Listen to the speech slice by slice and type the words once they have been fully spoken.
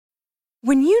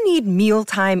When you need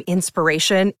mealtime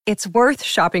inspiration, it's worth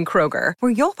shopping Kroger,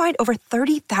 where you'll find over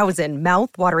 30,000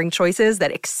 mouth-watering choices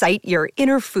that excite your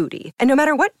inner foodie. And no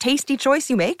matter what tasty choice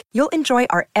you make, you'll enjoy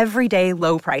our everyday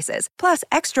low prices, plus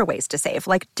extra ways to save,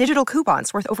 like digital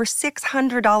coupons worth over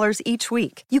 $600 each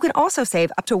week. You can also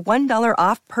save up to $1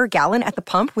 off per gallon at the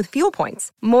pump with fuel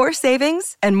points. More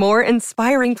savings and more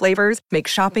inspiring flavors make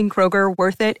shopping Kroger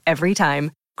worth it every time.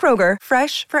 Kroger,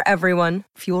 fresh for everyone.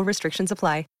 Fuel restrictions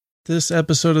apply. This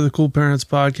episode of the Cool Parents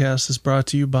Podcast is brought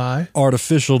to you by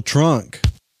Artificial Trunk.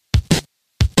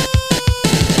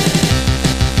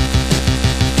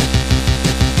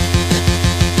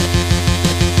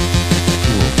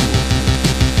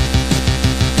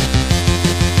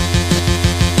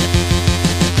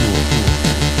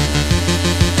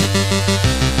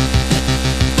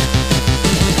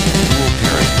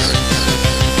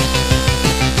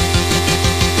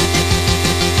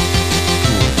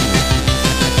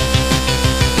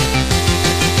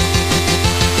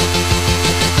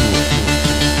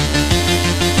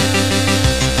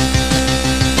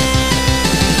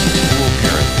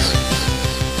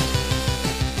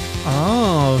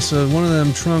 So one of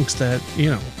them trunks that, you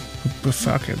know,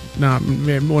 fucking, not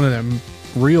one of them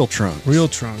real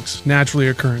trunks, naturally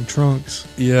occurring trunks.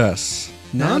 Yes.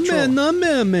 Not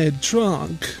man-made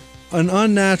trunk. An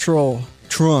unnatural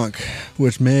trunk,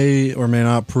 which may or may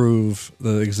not prove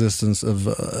the existence of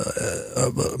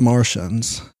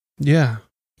Martians. Yeah.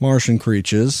 Martian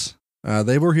creatures.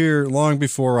 They were here long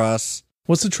before us.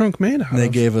 What's the trunk made out of? They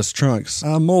gave us trunks.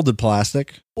 Molded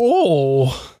plastic.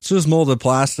 Oh. It's just molded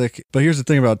plastic. But here's the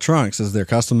thing about trunks is they're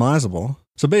customizable.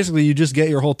 So basically you just get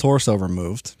your whole torso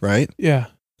removed, right? Yeah.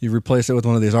 You replace it with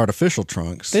one of these artificial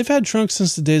trunks. They've had trunks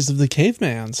since the days of the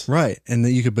cavemans. Right. And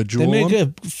then you could bejewel them. They make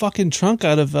a fucking trunk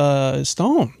out of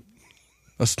stone.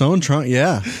 A stone trunk?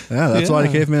 Yeah. Yeah, that's why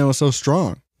the caveman was so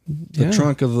strong. The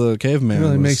trunk of the caveman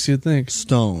really was makes you think.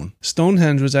 Stone.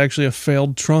 Stonehenge was actually a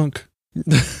failed trunk.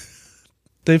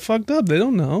 They fucked up. They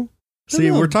don't know.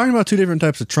 We're talking about two different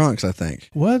types of trunks, I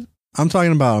think. What? I'm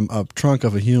talking about a trunk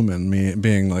of a human,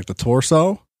 being like the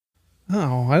torso.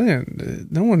 Oh, I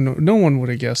didn't. No one would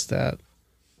have guessed that.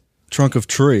 Trunk of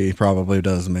tree probably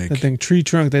does make. They think tree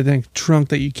trunk. They think trunk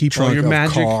that you keep all your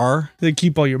magic. Car. They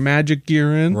keep all your magic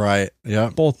gear in. Right.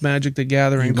 Yeah. Both Magic the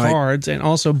Gathering cards and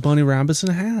also bunny rabbits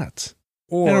and hats.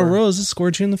 Or and a rose to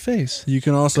scorch you in the face. You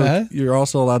can also. You're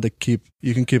also allowed to keep.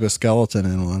 You can keep a skeleton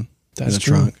in one. That's in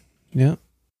true. Trunk. Yeah.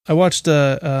 I watched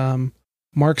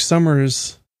Mark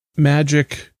Summers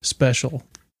Magic special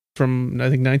from, I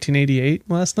think, 1988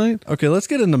 last night. Okay, let's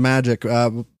get into magic,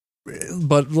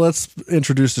 but let's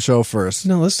introduce the show first.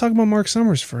 No, let's talk about Mark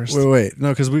Summers first. Wait. No,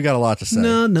 because we got a lot to say.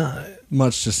 No.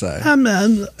 Much to say.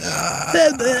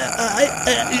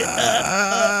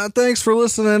 Thanks for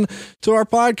listening to our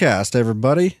podcast,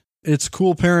 everybody. It's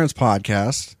Cool Parents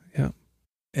Podcast. Yeah.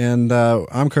 And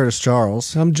I'm Curtis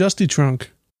Charles. I'm Justy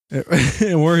Trunk.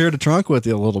 And we're here to trunk with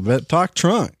you a little bit. Talk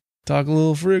trunk. Talk a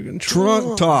little friggin'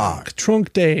 trunk talk.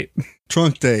 Trunk date.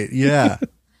 Trunk date, yeah.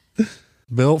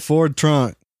 Built Ford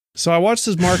trunk. So I watched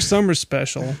his Mark Summers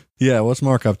special. Yeah, what's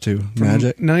Mark up to?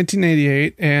 Magic?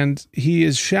 1988, and he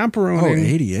is chaperoning. Oh,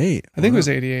 88. I think it was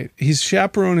 88. He's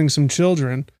chaperoning some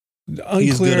children.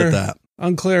 He's good at that.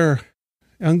 Unclear.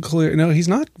 No, he's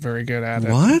not very good at it.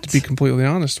 What? To be completely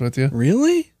honest with you.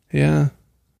 Really? Yeah.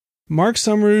 Mark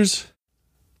Summers.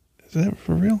 Is that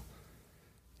for real?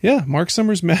 Yeah, Mark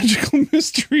Summers Magical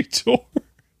Mystery Tour.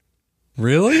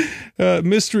 Really?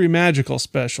 Mystery Magical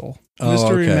Special. Oh,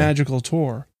 Mystery okay. Magical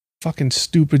Tour. Fucking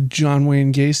stupid John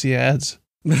Wayne Gacy ads.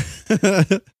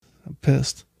 I'm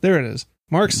pissed. There it is.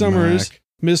 Mark Summers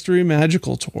Mystery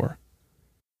Magical Tour.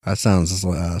 That sounds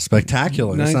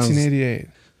spectacular. 1988.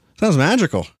 Sounds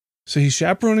magical. So he's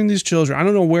chaperoning these children. I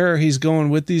don't know where he's going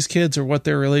with these kids or what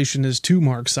their relation is to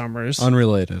Mark Summers.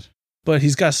 Unrelated. But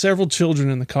he's got several children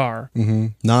in the car. Mm-hmm.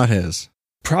 Not his.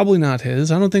 Probably not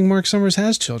his. I don't think Mark Summers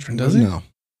has children, does he? No.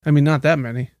 I mean, not that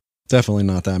many. Definitely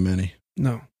not that many.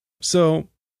 No. So,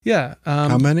 yeah.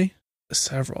 How many?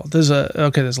 Several. There's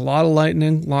a lot of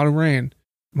lightning, a lot of rain.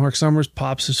 Mark Summers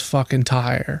pops his fucking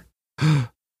tire.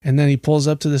 And then he pulls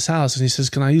up to this house and he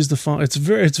says, "Can I use the phone?" It's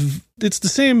the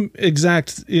same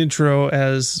exact intro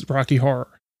as Rocky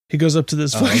Horror. He goes up to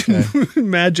this fucking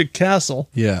magic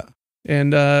castle. Yeah.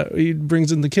 And he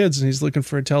brings in the kids and he's looking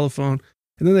for a telephone.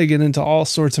 And then they get into all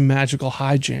sorts of magical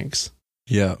hijinks.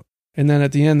 Yeah. And then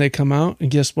at the end they come out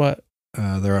and guess what?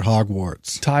 They're at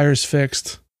Hogwarts. Tires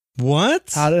fixed.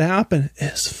 What? How did it happen?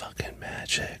 It's fucking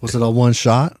magic. Was it a one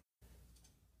shot?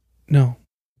 No.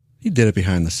 He did it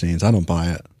behind the scenes. I don't buy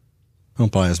it. I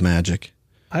don't buy his magic.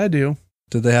 I do.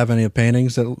 Did they have any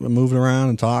paintings that moved around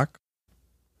and talk?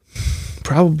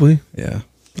 Probably. Yeah.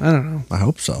 I don't know. I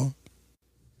hope so.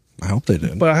 I hope they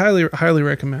did. But I highly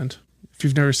recommend. If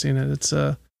you've never seen it, it's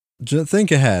Just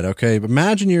think ahead, okay?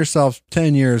 Imagine yourself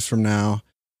 10 years from now,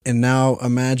 and now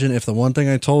imagine if the one thing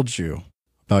I told you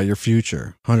about your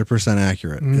future, 100%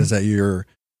 accurate, is that you're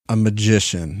a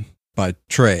magician by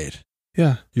trade.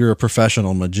 Yeah. You're a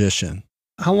professional magician.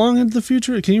 How long into the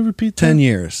future? Can you repeat that? 10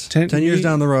 years. 10 years me-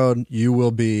 down the road, you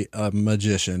will be a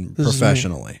magician This is me.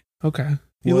 professionally. Okay.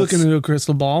 You What's- looking into a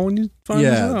crystal ball when you find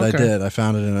this Yeah, out? I Okay. did. I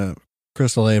found it in a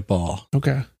crystal 8 ball.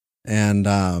 Okay.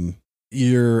 And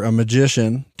you're a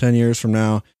magician 10 years from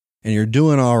now, and you're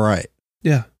doing all right.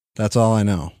 Yeah. That's all I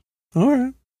know. All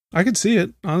right. I could see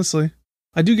it, honestly.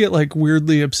 I do get like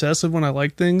weirdly obsessive when I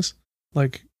like things.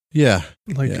 Like Yeah.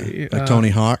 like Like Tony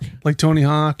Hawk. Like Tony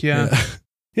Hawk, yeah. Yeah.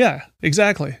 Yeah,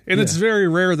 exactly. And it's very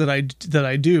rare that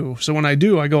I do. So when I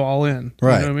do, I go all in.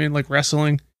 Right. You know what I mean? Like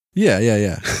wrestling. Yeah.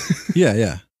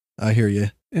 Yeah. I hear you.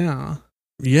 Yeah.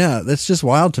 Yeah, that's just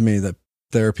wild to me that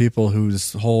there are people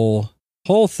whose whole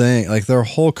thing, like their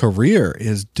whole career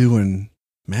is doing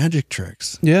magic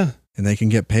tricks, Yeah. and they can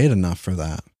get paid enough for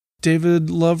that. David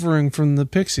Lovering from the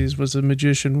Pixies was a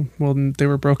magician when they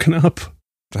were broken up.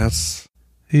 That's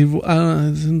I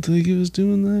didn't think he was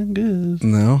doing that good.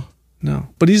 no. No.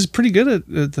 But he's pretty good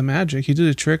at the magic. He did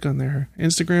a trick on their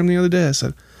Instagram the other day. I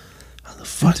said, how the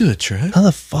fuck? Do a trick? How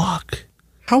the fuck?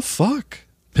 How fuck,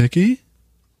 Picky?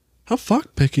 How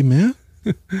fuck, Picky, man?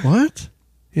 What?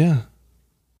 Yeah.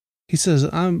 He says,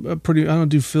 I don't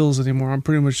do fills anymore. I'm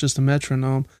pretty much just a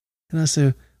metronome. And I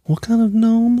say, what kind of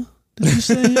gnome did you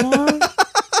say you are?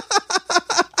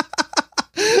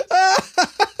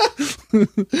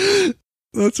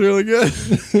 That's really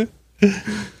good.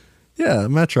 Yeah,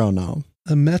 metronome.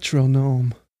 A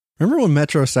metronome. Remember when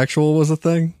metrosexual was a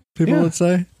thing? People Yeah. would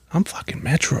say. I'm fucking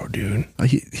metro, dude.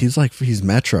 He's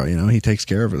metro. You know, he takes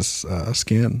care of his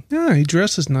skin. Yeah, he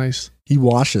dresses nice. He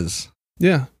washes.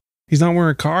 Yeah. He's not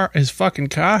wearing his fucking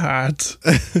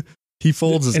Carhartts. He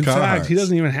folds his In car. fact, he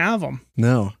doesn't even have them.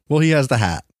 No. Well, he has the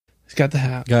hat. He's got the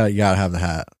hat. You gotta have the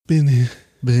hat. Benny.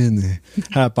 Benny.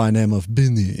 Hat by name of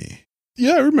Benny.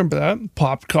 Yeah, I remember that.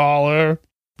 Popped collar,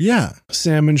 Yeah.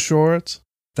 salmon shorts.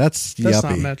 That's That's yuppie.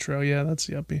 not Metro. Yeah, that's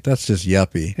yuppie. That's just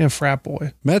yuppie. And frat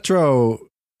boy. Metro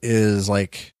is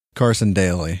like Carson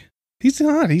Daly. He's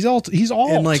not. He's alt.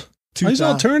 In like He's 2000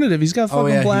 alternative. He's got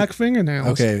fucking yeah, black fingernails.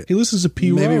 okay. He listens to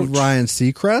P. Maybe Roach. Ryan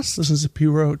Seacrest. Listens to P.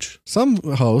 Roach. Some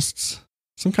kind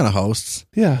of hosts.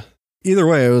 Yeah. Either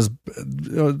way, it was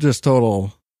just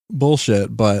total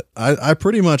bullshit. But I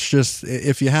pretty much just,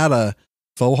 if you had a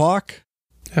faux hawk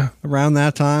around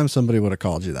that time, somebody would have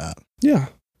called you that. Yeah.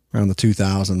 Around the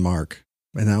 2000 mark.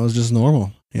 And that was just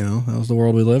normal. You know, that was the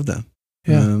world we lived in.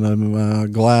 Yeah. And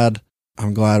I'm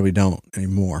glad we don't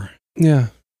anymore. Yeah.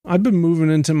 I've been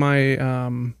moving into my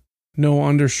no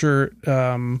undershirt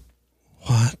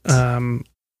What?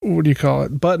 what do you call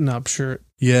it? Button up shirt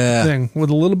Yeah. thing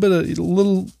with a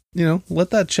little let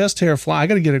that chest hair fly. I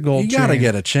got to get a gold You chain. got to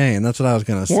get a chain. That's what I was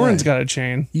going to say. Warren's got a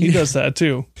chain. He Yeah. does that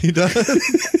too. He does?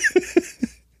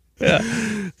 Yeah.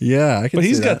 Yeah, I can But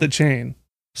he's see got that. the chain.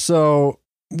 So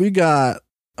we got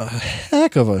a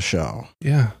heck of a show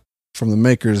Yeah. from the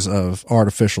makers of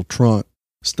Artificial Trunk.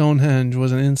 Stonehenge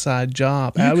was an inside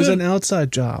job. You That was could- an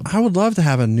outside job. I would love to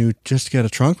have just to get a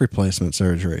trunk replacement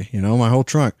surgery. You know, my whole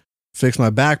trunk. Fix my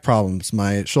back problems,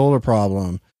 my shoulder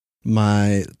problem,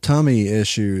 my tummy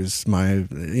issues,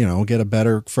 get a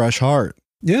better, fresh heart.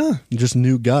 Yeah. Just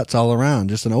new guts all around.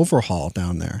 Just an overhaul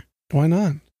down there. Why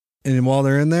not? And while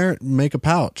they're in there, make a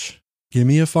pouch. Give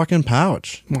me a fucking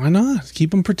pouch. Why not?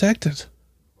 Keep them protected.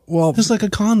 Well, Just like a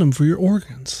condom for your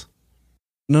organs.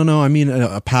 no, I mean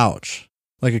a pouch.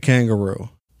 Like a kangaroo,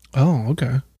 Oh,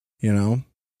 okay. you know?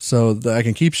 So that I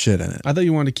can keep shit in it. I thought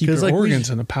you wanted to keep 'Cause, your like,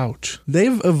 organs in a pouch.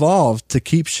 They've evolved to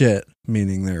keep shit,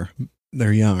 meaning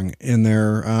they're young, in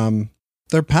their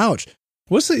pouch.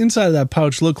 What's the inside of that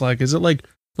pouch look like? Is it like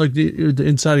the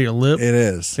inside of your lip? It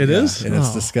is. It is? And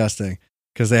it's Oh. disgusting.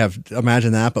 Because they have,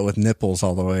 imagine that, but with nipples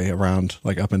all the way around,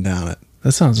 like up and down it.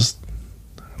 That sounds just.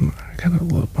 I'm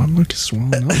like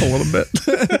swollen up a little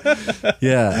bit.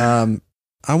 Yeah.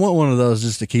 I want one of those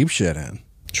just to keep shit in.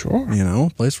 Sure. You know,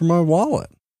 place for my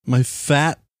wallet. My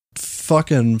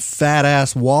fucking fat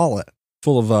ass wallet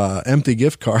full of empty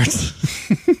gift cards.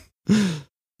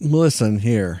 Listen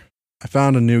here. I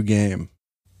found a new game.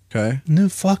 Okay? New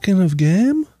fucking of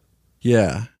game?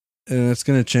 Yeah. And it's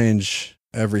going to change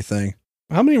everything.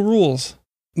 How many rules?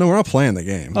 No, we're not playing the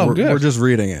game. Oh, we're, good. We're just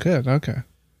reading it. Good. Okay.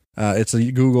 It's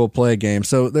a Google Play game.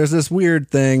 So there's this weird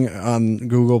thing on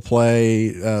Google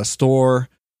Play store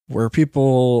where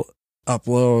people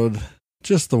upload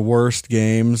just the worst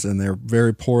games, and they're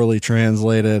very poorly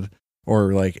translated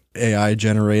or like AI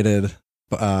generated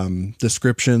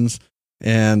descriptions.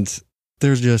 And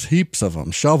there's just heaps of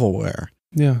them, shovelware.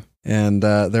 Yeah. And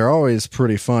they're always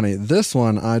pretty funny. This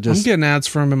one, I'm getting ads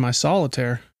for them in my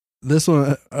solitaire. This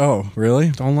one, oh, really?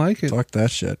 Don't like it. Fuck that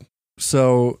shit.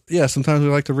 So, yeah, sometimes we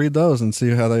like to read those and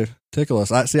see how they tickle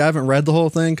us. I haven't read the whole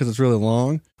thing because it's really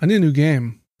long. I need a new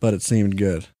game. But it seemed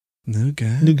good. New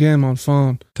game on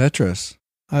phone. Tetris.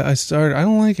 I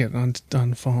don't like it on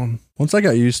the phone. Once I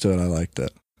got used to it, I liked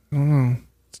it. I don't know.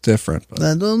 It's different. But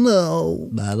I don't know.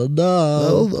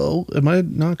 Am I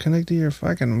not connected to your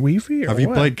fucking Wi-Fi? Have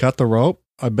you played Cut the Rope?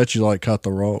 I bet you like Cut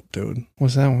the Rope, dude.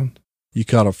 What's that one? You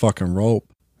cut a fucking rope.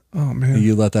 Oh, man.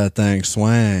 You let that thing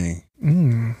swang.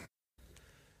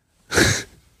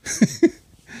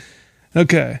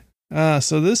 Okay.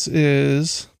 So this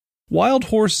is Wild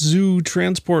Horse Zoo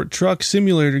Transport Truck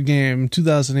Simulator Game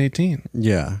 2018.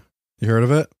 Yeah. You heard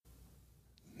of it?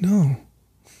 No.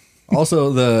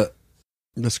 Also, the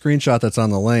screenshot that's on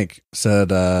the link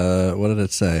said, what did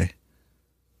it say?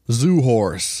 Zoo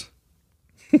Horse.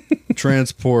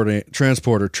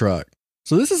 Transporter truck.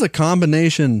 So this is a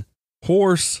combination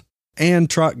horse and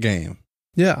truck game.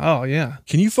 Yeah. Oh, yeah.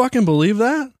 Can you fucking believe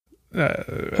that?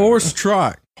 Horse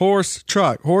truck. Horse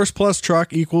plus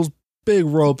truck equals big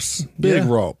ropes.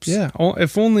 Ropes. Yeah.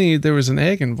 If only there was an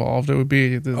egg involved, it would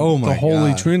be the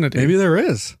holy trinity. Maybe there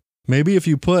is. Maybe if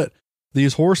you put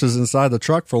these horses inside the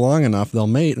truck for long enough, they'll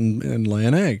mate and lay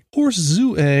an egg. Horse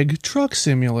Zoo Egg Truck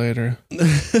Simulator.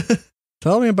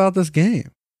 Tell me about this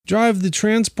game. Drive the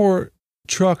transport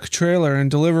truck trailer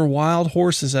and deliver wild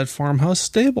horses at farmhouse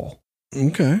stable.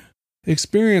 Okay.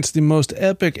 Experience the most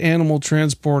epic animal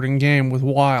transporting game with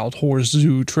Wild Horse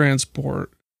Zoo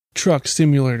Transport Truck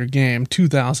Simulator Game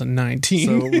 2019.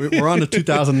 So we're on to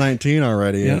 2019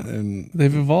 already. Yeah. And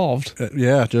they've evolved.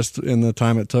 Yeah, just in the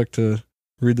time it took to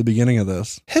read the beginning of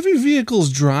this. Heavy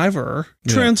vehicles driver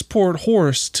transport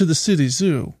horse to the city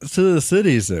zoo. To the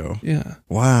city zoo. Yeah.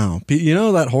 Wow. You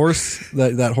know that horse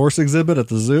that horse exhibit at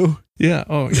the zoo? Yeah.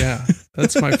 Oh yeah.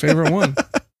 That's my favorite one.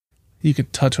 You can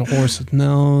touch a horse's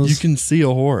nose. You can see a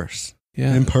horse.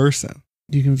 Yeah. In person.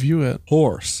 You can view it.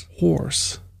 Horse.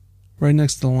 Right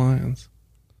next to the lions.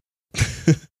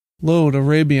 Load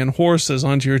Arabian horses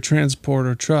onto your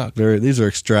transporter truck. These are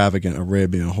extravagant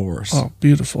Arabian horse. Oh,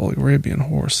 beautiful Arabian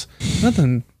horse.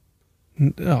 Nothing.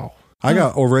 Oh, I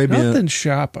got Arabian. Nothing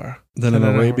sharper than an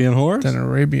Arabian horse. Than an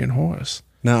Arabian horse.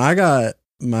 Now I got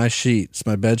my sheets,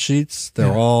 my bed sheets.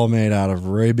 They're all made out of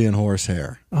Arabian horse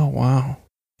hair. Oh wow!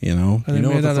 You know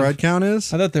what the thread count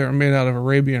is? I thought they were made out of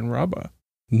Arabian rubber.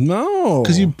 No,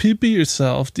 because you pee-pee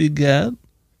yourself. Do you get?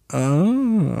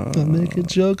 Oh. I make a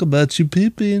joke about you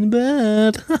pee-pee in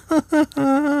bed.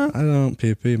 I don't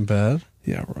pee-pee in bed.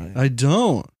 Yeah, right. I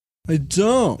don't.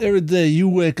 Every day you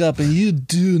wake up and you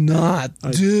do not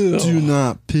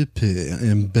pee-pee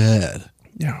in bed.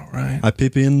 Yeah, right. I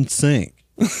pee-pee in sink.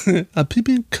 I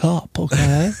pee-pee in cup,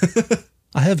 okay?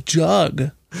 I have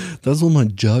jug. That's what my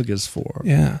jug is for.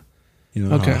 Yeah. You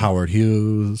know, Howard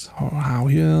Hughes.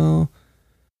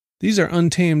 These are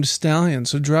untamed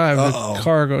stallions, so drive the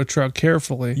cargo truck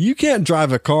carefully. You can't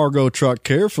drive a cargo truck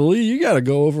carefully. You got to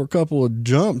go over a couple of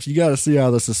jumps. You got to see how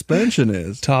the suspension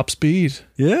is. Top speed.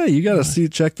 Yeah, you got to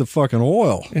check the fucking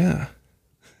oil. Yeah.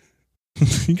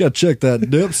 You got to check that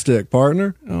dipstick,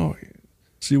 partner. Oh,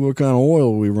 see what kind of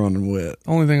oil we running with.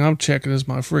 Only thing I'm checking is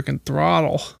my freaking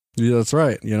throttle. Yeah, that's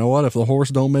right. You know what? If the horse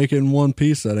don't make it in one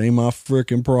piece, that ain't my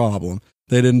freaking problem.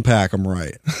 They didn't pack them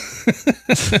right.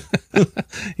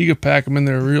 You could pack them in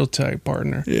there real tight,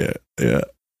 partner. Yeah.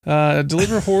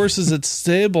 Deliver horses at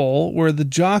stable where the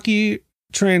jockey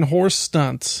train horse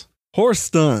stunts. Horse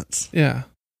stunts. Yeah.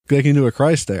 They can do a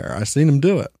Christ there. I've seen them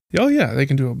do it. Oh, yeah. They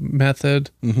can do a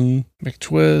method, make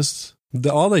twists.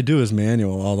 All they do is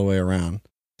manual all the way around.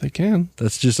 They can.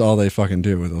 That's just all they fucking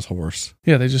do with those horse.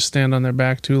 Yeah, they just stand on their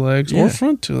back 2 legs or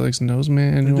front 2 legs. Nose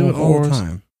manual. They do it all the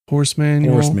time. Horse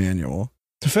manual.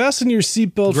 To fasten your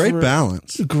seatbelt. Great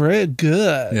balance. Good.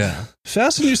 Yeah.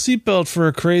 Fasten your seatbelt for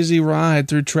a crazy ride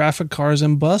through traffic cars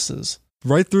and buses.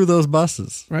 Right through those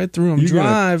buses. Right through them.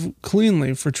 Drive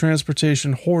cleanly for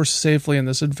transportation horse safely in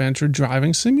this adventure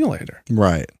driving simulator.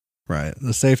 Right.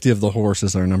 The safety of the horse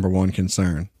is our number one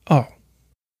concern. Oh.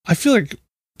 I feel like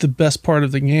the best part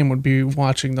of the game would be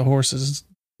watching the horses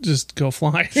just go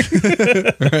flying.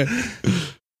 Right.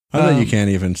 I bet you can't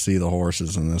even see the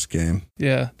horses in this game.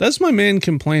 Yeah. That's my main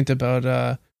complaint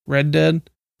about Red Dead.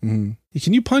 Mm-hmm.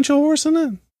 Can you punch a horse in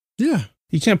it? Yeah.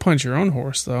 You can't punch your own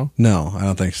horse, though. No, I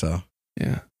don't think so.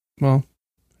 Yeah. Well,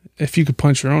 If you could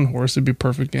punch your own horse, it'd be a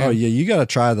perfect game. Oh yeah, you got to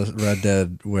try the Red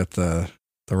Dead with the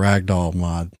ragdoll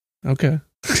mod. Okay.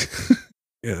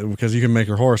 Yeah, because you can make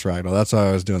your horse ragdoll. That's how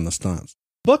I was doing the stunts.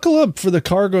 Buckle up for the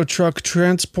cargo truck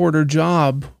transporter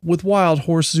job with Wild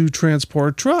Horse Zoo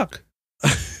Transport Truck.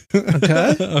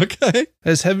 Okay. Okay.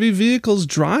 As heavy vehicles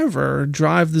driver,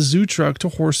 drive the zoo truck to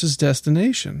horse's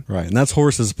destination. Right. And that's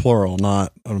horses plural,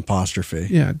 not an apostrophe.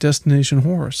 Yeah, destination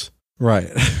horse. Right.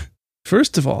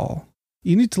 First of all,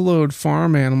 you need to load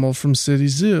farm animal from city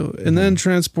zoo and then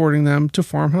transporting them to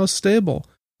farmhouse stable.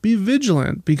 Be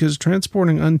vigilant because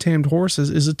transporting untamed horses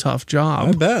is a tough job.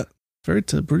 I bet.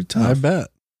 Pretty tough. I bet.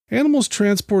 Animals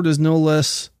transport is no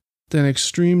less than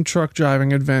extreme truck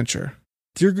driving adventure.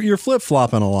 You're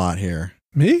flip-flopping a lot here.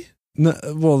 Me? No,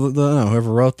 well, no,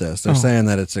 whoever wrote this, they're Oh. saying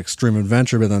that it's extreme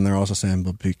adventure, but then they're also saying,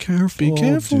 but be careful. Be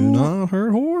careful. Do not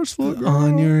hurt horse. Look,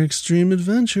 On your extreme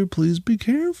adventure, please be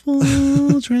careful.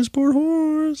 Transport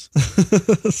horse.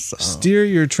 Steer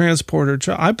your transporter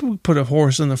truck. I put a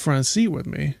horse in the front seat with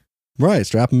me. Right,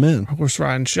 strap them in. Horse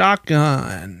riding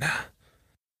shotgun.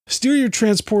 Steer your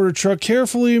transporter truck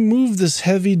carefully. Move this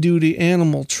heavy-duty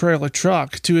animal trailer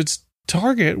truck to its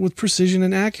target with precision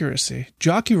and accuracy.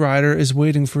 Jockey Rider is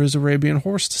waiting for his Arabian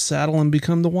horse to saddle and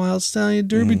become the Wild Stallion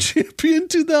Derby champion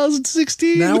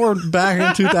 2016. Now we're back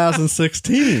in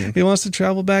 2016. He wants to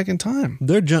travel back in time.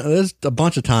 There's a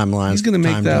bunch of timelines. He's going to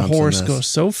make time that jumps in horse this. go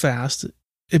so fast,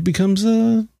 it becomes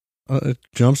a... It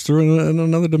jumps through in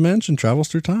another dimension, travels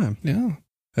through time. Yeah.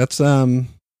 That's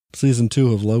season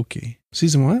 2 of Loki.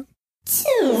 Season what?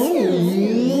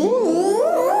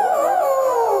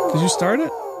 Did you start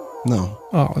it? No.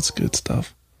 Oh, it's good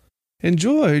stuff.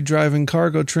 Enjoy driving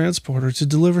cargo transporter to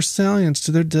deliver stallions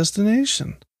to their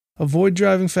destination. Avoid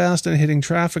driving fast and hitting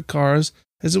traffic cars,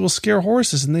 as it will scare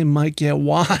horses and they might get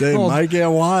wild. They might get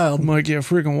wild. Might get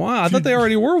freaking wild. I thought they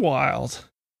already were wild.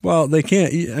 Well, they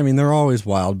can't. I mean, they're always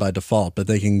wild by default, but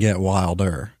they can get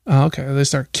wilder. Oh, okay. They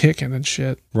start kicking and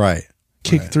shit. Right.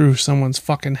 Kick Right. through someone's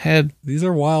fucking head. These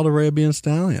are wild Arabian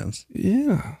stallions.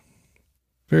 Yeah.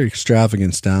 Very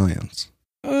extravagant stallions.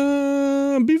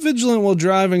 Be vigilant while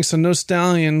driving so no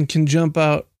stallion can jump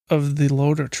out of the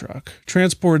loader truck.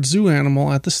 Transport zoo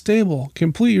animal at the stable.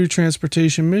 Complete your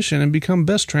transportation mission and become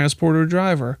best transporter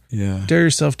driver. Yeah. Dare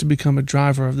yourself to become a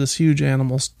driver of this huge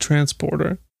animal's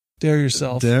transporter. Dare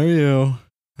yourself. Dare you.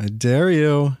 I dare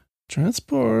you.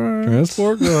 Transport.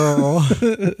 Transport girl.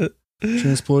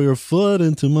 Transport your foot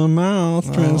into my mouth,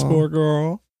 Oh. transport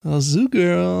girl. Oh, zoo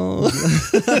girl.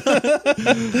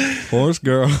 Horse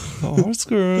girl. Horse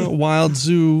girl.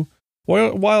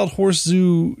 Wild Horse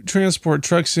Zoo Transport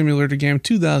Truck Simulator Game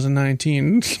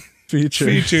 2019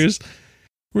 features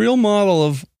real model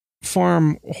of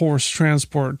farm horse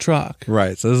transport truck.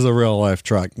 Right. So this is a real life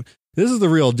truck. This is the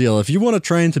real deal. If you want to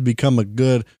train to become a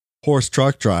good horse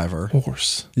truck driver,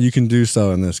 Horse. you can do so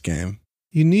in this game.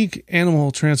 Unique animal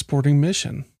transporting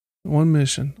mission. One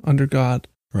mission under God.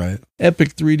 Right.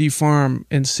 Epic 3D farm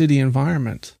and city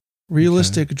environment.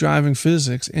 Realistic driving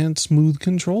physics and smooth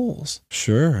controls.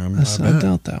 Sure. I bet.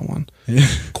 doubt that one. Yeah.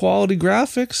 Quality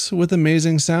graphics with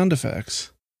amazing sound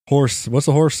effects. Horse. What's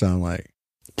a horse sound like?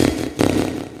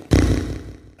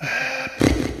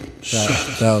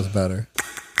 That was better.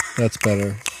 That's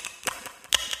better.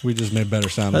 We just made better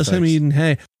sound That's effects. him eating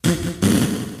hay.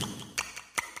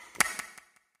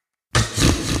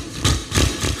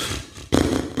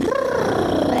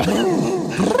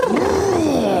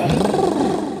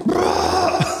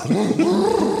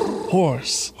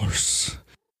 Horse.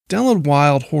 Download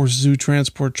Wild Horse Zoo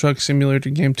Transport Truck Simulator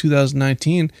Game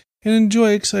 2019 and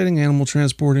enjoy exciting animal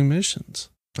transporting missions.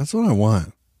 That's what I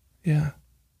want. Yeah.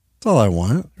 That's all I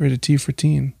want. Rated T for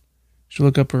teen. Should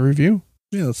look up a review.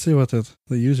 Yeah, let's see what the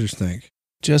users think.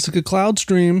 Jessica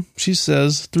Cloudstream, she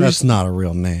says That's not a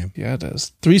real name. Yeah, it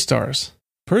is. 3 stars.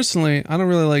 Personally, I don't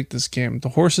really like this game. The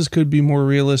horses could be more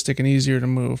realistic and easier to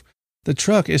move. The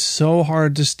truck is so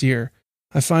hard to steer.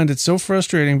 I find it so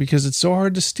frustrating because it's so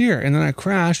hard to steer, and then I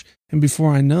crash, and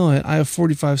before I know it, I have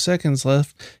 45 seconds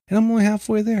left, and I'm only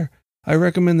halfway there. I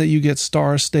recommend that you get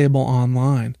Star Stable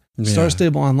Online. Yeah. Star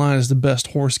Stable Online is the best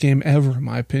horse game ever, in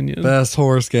my opinion. Best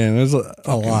horse game. There's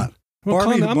a lot. I'm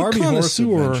a Horse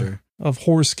connoisseur Adventure. of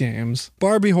horse games.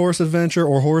 Barbie Horse Adventure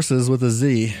or Horses with a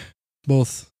Z.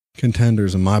 Both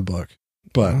contenders in my book.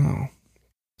 But Wow.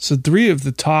 So 3 of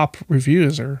the top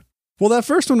reviews are... well, that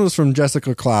first one was from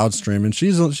Jessica Cloudstream, and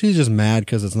she's just mad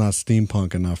because it's not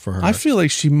steampunk enough for her. I feel like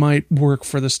she might work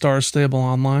for the Star Stable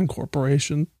Online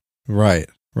Corporation. Right.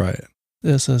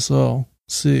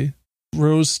 SSOC.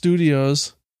 Rose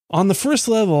Studios. On the first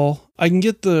level, I can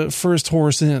get the first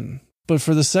horse in, but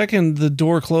for the second, the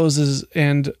door closes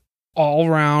and all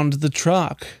around the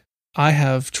truck. I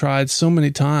have tried so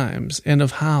many times, and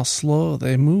of how slow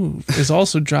they move is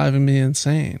also driving me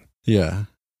insane. Yeah.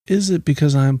 Is it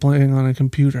because I am playing on a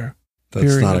computer? That's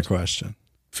Period. not a question.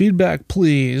 Feedback,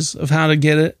 please, of how to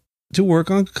get it to work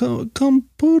on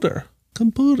computer.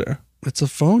 It's a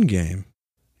phone game.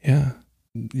 Yeah.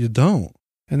 You don't.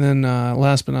 And then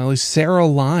last but not least, Sarah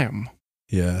Lime.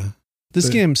 Yeah. This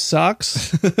game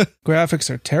sucks. Graphics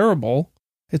are terrible.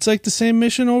 It's like the same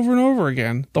mission over and over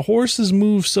again. The horses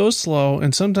move so slow,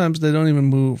 and sometimes they don't even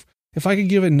move. If I could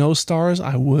give it no stars,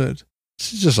 I would.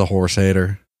 She's just a horse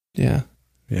hater. Yeah.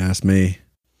 You ask me.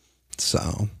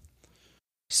 So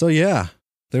yeah,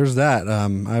 there's that.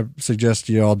 I suggest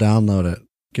you all download it.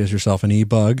 Get yourself an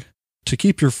e-bug to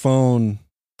keep your phone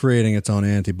creating its own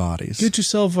antibodies. Get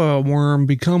yourself a worm,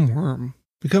 become worm.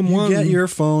 Become You one. get your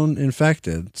phone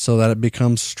infected so that it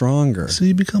becomes stronger. So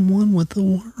you become one with the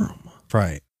worm.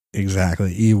 Right.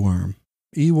 Exactly. E-worm.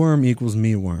 E-worm equals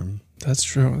me worm. That's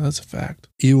true. That's a fact.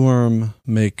 E-worm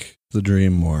make the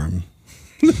dream worm.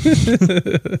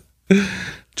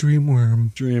 Dream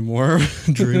worm. Dream worm.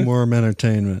 Dream worm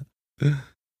entertainment.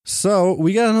 So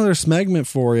we got another segment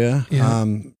for you. Yeah.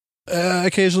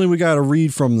 Occasionally we got to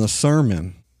read from the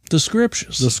sermon. The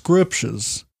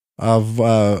scriptures of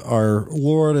our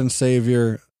Lord and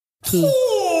Savior, 2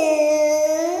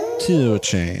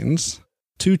 Chainz.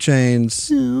 2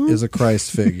 Chainz is a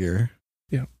Christ figure.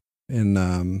 Yep. In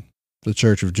the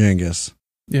Church of Genghis.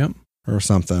 Yep. Or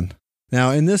something.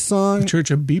 Now, in this song... The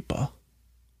Church of Beepa.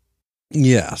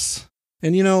 Yes.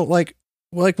 And, you know, like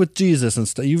with Jesus and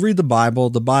stuff, you read the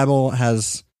Bible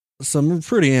has some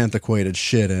pretty antiquated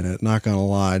shit in it, not gonna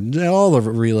lie. All the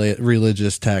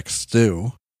religious texts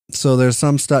do. So there's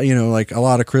some stuff, you know, like a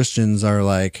lot of Christians are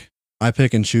like, I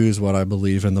pick and choose what I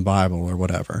believe in the Bible or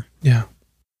whatever. Yeah.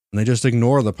 And they just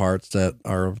ignore the parts that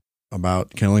are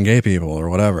about killing gay people or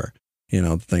whatever, you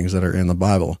know, the things that are in the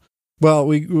Bible. Well,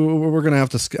 we're going to have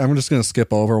to, I'm just going to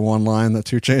skip over one line that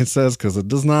 2 Chainz says because it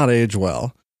does not age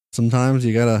well. Sometimes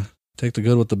you got to take the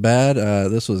good with the bad.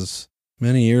 This was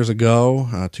many years ago.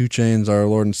 2 Chainz, our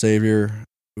Lord and Savior.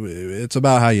 It's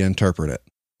about how you interpret it.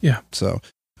 Yeah. So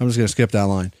I'm just going to skip that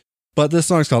line. But this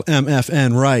song's called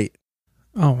MFN Right.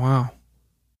 Oh, wow.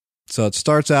 So it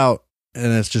starts out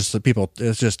and it's just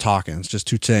it's just talking. It's just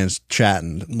 2 Chainz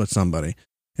chatting with somebody.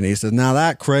 And he says, now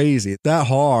that crazy, that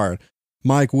hard.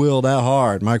 Mike Will, that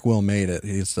hard. Mike Will made it.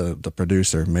 He's the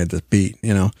producer, made the beat,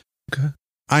 you know. Okay.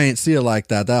 I ain't see it like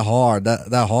that. That hard,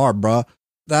 that hard, bruh.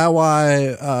 That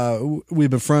why we've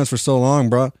been friends for so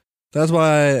long, bruh. That's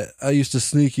why I used to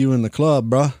sneak you in the club,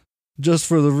 bruh. Just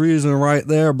for the reason right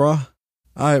there, bruh.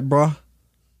 All right, bruh.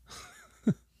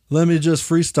 Let me just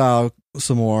freestyle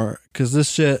some more, because this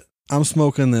shit, I'm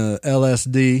smoking the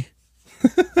LSD,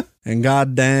 and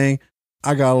god dang,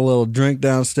 I got a little drink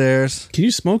downstairs. Can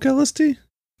you smoke LSD?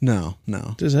 No.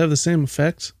 Does it have the same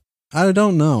effects? I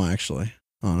don't know, actually,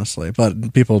 honestly,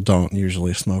 but people don't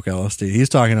usually smoke LSD.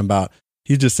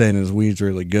 He's just saying his weed's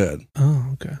really good.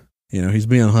 Oh, okay. You know, he's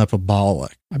being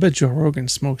hyperbolic. I bet Joe Rogan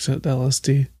smokes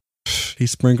LSD. He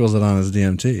sprinkles it on his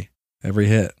DMT every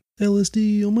hit.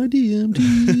 LSD on my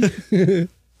DMT.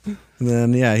 And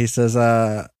then, yeah, he says,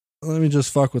 let me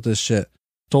just fuck with this shit.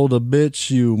 Told a bitch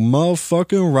you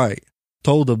motherfucking right.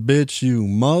 Told a bitch you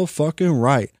motherfucking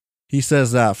right. He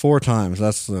says that 4 times.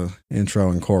 That's the intro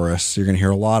and chorus. You're going to hear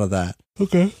a lot of that.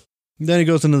 Okay. Then he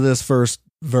goes into this first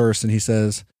verse and he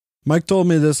says, Mike told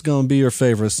me this is going to be your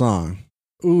favorite song.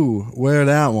 Ooh, wear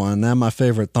that one. That's my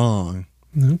favorite thong.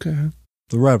 Okay.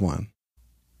 The red one.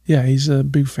 Yeah, he's a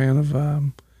big fan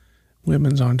of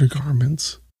women's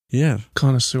undergarments. Yeah.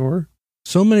 Connoisseur.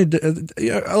 So many,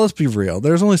 let's be real.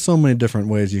 There's only so many different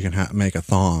ways you can make a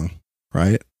thong,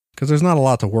 right? Because there's not a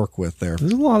lot to work with there.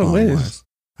 There's a lot of ways.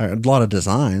 A lot of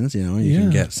designs, you know. You can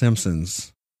get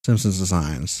Simpsons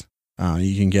designs.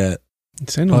 You can get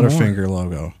Butterfinger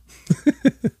logo.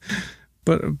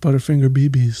 Butterfinger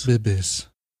BBs. Bibbies.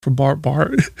 For Bart.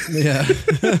 Yeah.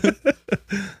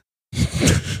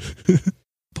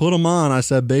 Put them on. I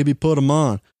said, baby, put them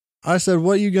on. I said,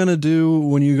 what you gonna do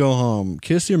when you go home?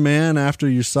 Kiss your man after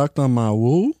you sucked on my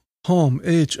woo? Home.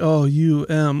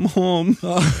 HOUM. Home.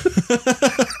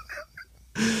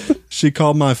 She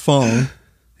called my phone.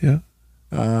 Yeah.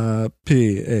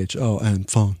 PHON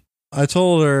phone. I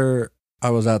told her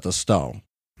I was at the stove.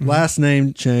 Mm-hmm. Last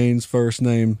name Chainz, first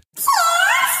name.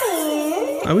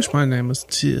 I wish my name was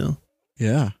Chill.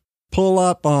 Yeah. Pull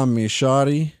up on me,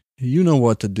 shawty. You know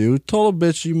what to do. Told a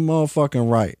bitch you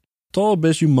motherfucking right. Told a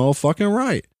bitch you motherfucking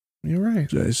right. You're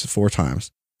right. It's 4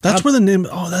 times. That's where the name.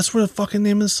 Oh, that's where the fucking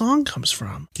name of the song comes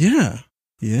from. Yeah.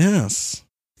 Yes.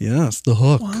 Yes, the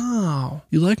hook. Wow.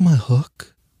 You like my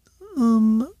hook?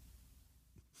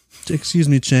 Excuse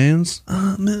me, Chains.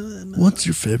 What's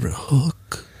your favorite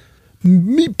hook?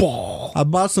 Meatball. I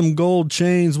bought some gold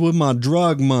chains with my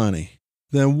drug money,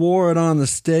 then wore it on the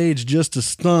stage just to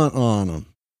stunt on them.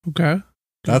 Okay.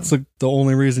 That's the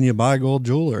only reason you buy gold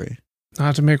jewelry.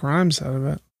 Not to make rhymes out of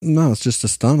it. No, it's just to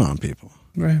stunt on people.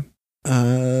 Right.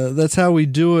 That's how we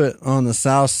do it on the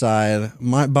south side.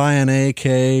 Might buy an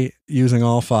AK using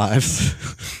all fives.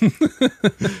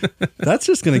 That's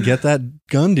just going to get that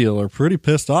gun dealer pretty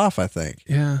pissed off, I think.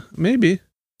 Yeah, maybe.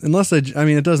 Unless they, I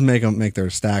mean, it does make them make their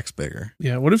stacks bigger.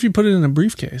 Yeah, what if you put it in a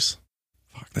briefcase?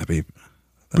 Fuck, that's pretty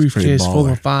Briefcase full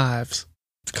baller. of fives.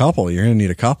 It's a couple. You're going to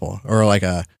need a couple. Or like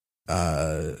a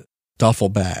duffel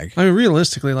bag. I mean,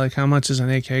 realistically, like, how much is an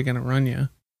AK going to run you?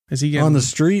 Is he getting On the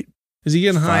street, Is he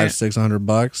getting high?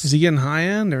 $500-$600. Is he getting high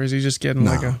end, or is he just getting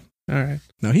No. like a? All right,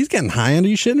 No, he's getting high end. Are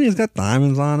you shitting me? He's got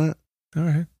diamonds on it. all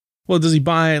right. Well, does he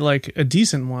buy like a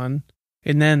decent one,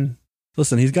 and then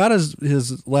Listen, he's got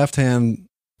his left hand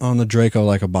on the Draco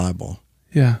like a Bible.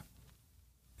 yeah,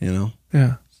 You know?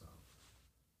 yeah.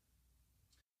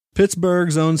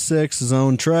 Pittsburgh, Zone 6,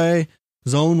 Zone Trey.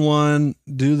 Zone 1,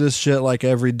 do this shit like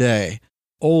every day.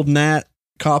 Old Nat,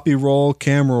 copy roll,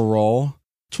 camera roll.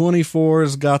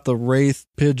 24's got the Wraith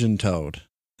pigeon toed.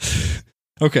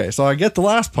 Okay, so I get the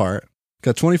last part.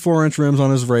 Got 24-inch rims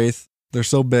on his Wraith. They're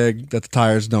so big that the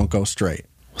tires don't go straight.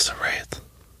 What's a Wraith?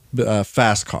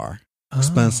 Fast car.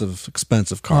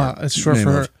 Expensive car. It's short Name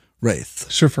for of Wraith.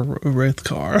 short for Wraith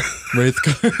car. Wraith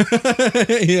car.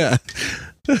 Yeah.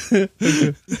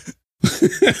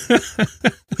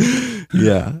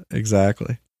 Yeah,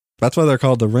 exactly. That's why they're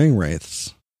called the Ring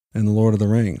Wraiths in the Lord of the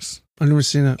Rings. I've never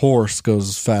seen it. Horse goes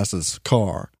as fast as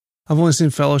car. I've only seen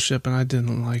Fellowship, and I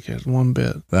didn't like it one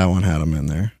bit. That one had them in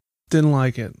there. Didn't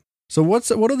like it. So what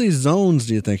are these zones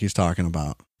do you think he's talking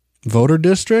about? Voter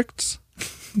districts?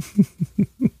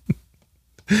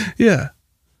 Yeah,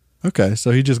 Okay, so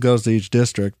he just goes to each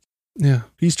district. yeah.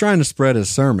 He's trying to spread his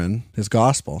sermon, his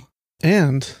gospel.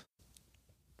 And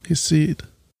his seed.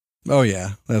 Oh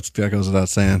yeah, that goes without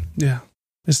saying. Yeah.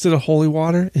 Instead of holy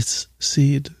water, it's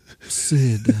seed.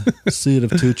 Seed of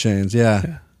 2 Chainz. Yeah.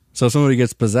 Yeah. So if somebody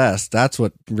gets possessed, that's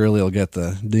what really will get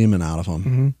the demon out of them.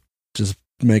 Mm-hmm. Just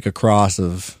make a cross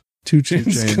of 2 2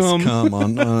 chains Chainz come. come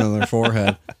on their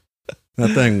forehead. That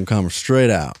thing will come straight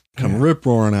out, come Yeah. rip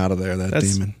roaring out of there. That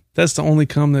That's- demon. That's the only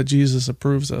cum that Jesus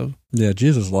approves of. Yeah,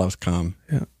 Jesus loves cum.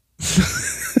 Yeah.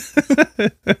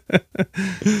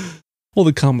 Well,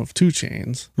 the cum of 2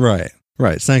 Chainz. Right.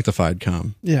 Sanctified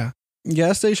cum. Yeah.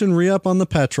 Gas station re-up on the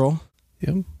petrol.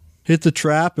 Yep. Hit the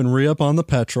trap and re-up on the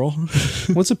petrol.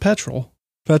 What's a petrol?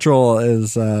 Petrol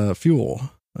is fuel,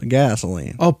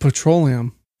 gasoline. Oh,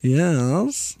 petroleum.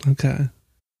 Yes. Okay.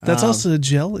 That's also a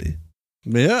jelly.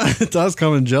 Yeah, it does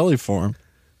come in jelly form.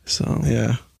 So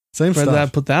Yeah. Same Read stuff.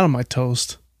 that, put that on my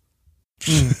toast.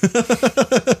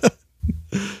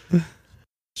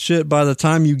 Shit, by the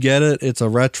time you get it, it's a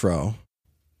retro.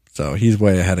 So he's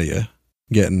way ahead of you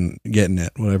getting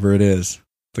it, whatever it is.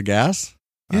 The gas?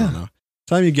 I Yeah. don't know.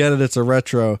 Time you get it, it's a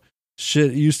retro.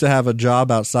 Shit used to have a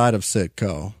job outside of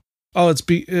Sitco. Oh, it's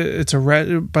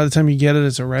a by the time you get it,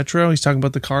 it's a retro. He's talking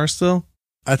about the car still.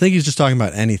 I think he's just talking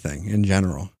about anything in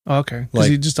general. Oh, okay, because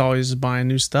Like- he just always is buying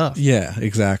new stuff. Yeah,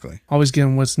 exactly. Always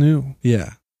getting what's new,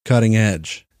 Yeah. Cutting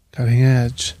edge. cutting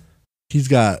edge. He's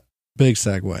got big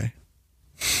Segway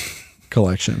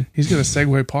collection. He's got a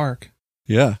Segway Park.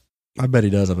 Yeah. I bet he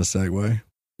does have a Segway.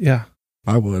 Yeah.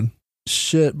 I would.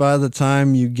 Shit, by the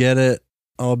time you get it,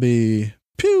 I'll be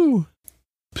pew,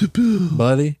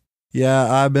 buddy. Yeah,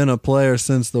 I've been a player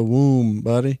since the womb,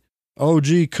 buddy.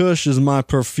 OG Kush is my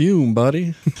perfume,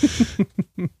 buddy.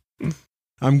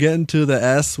 I'm getting to the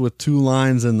S with 2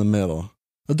 lines in the middle.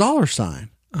 A $sign.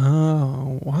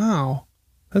 Oh, wow.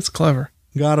 That's clever.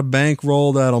 Got a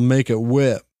bankroll that'll make it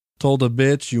whip. Told a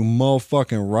bitch you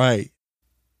motherfucking right.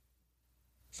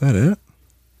 Is that it?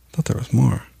 I thought there was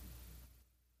more.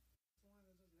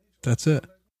 That's it.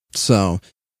 So,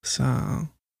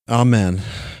 amen.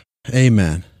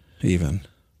 Amen, even.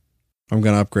 I'm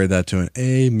going to upgrade that to an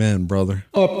amen, brother.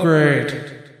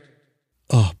 Upgrade.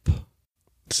 Up.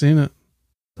 Seen it.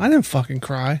 I didn't fucking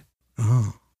cry.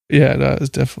 Oh. Yeah, I was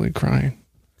definitely crying.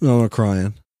 No, I'm not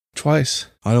crying. Twice.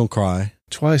 I don't cry.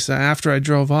 Twice. After I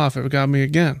drove off, it got me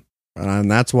again. And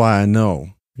that's why I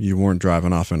know you weren't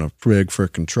driving off in a big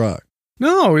freaking truck.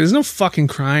 No, there's no fucking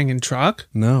crying in truck.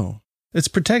 No. It's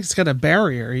protected. It's got a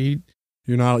barrier.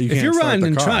 You're not, you If can't you're start riding the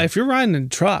in car. truck, if you're riding in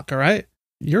truck, all right,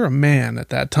 you're a man at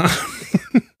that time.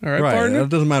 All right, Right. partner. It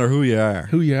doesn't matter who you are.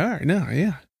 Who you are? No,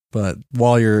 yeah. But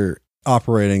while you're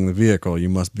operating the vehicle, you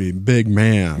must be big You're a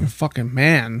man fucking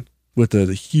man. with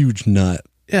a huge nut.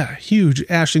 Yeah, huge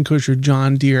Ashton Kutcher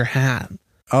John Deere hat.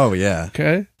 Oh, yeah,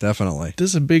 Okay? definitely.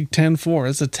 This is a big 10-4.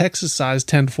 It's a Texas-sized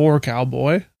 10-4,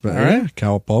 cowboy. But, All right? yeah,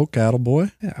 cowpoke, cattle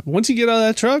boy. Yeah, but once you get out of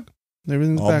that truck,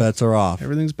 everything's All bets are off.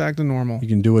 Everything's back to normal. You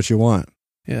can do what you want.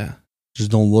 Yeah,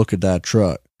 Just don't look at that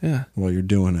truck yeah. while you're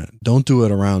doing it. Don't do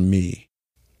it around me.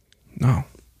 No.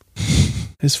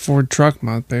 It's Ford truck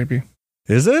month, baby.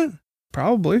 Is it?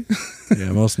 Probably.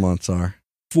 Yeah, most months are.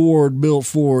 Ford built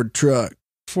Ford truck.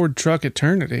 Ford truck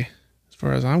eternity, as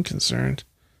far as I'm concerned.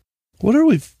 What are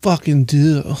we fucking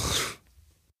do?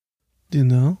 Do you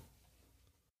know?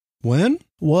 When?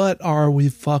 What are we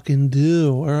fucking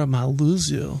do? Where am I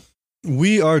lose you?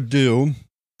 We are due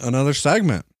another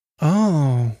segment.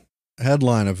 Oh.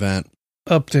 Headline event.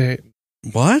 Update.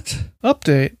 What?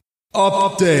 Update.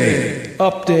 Update.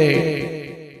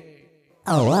 Update.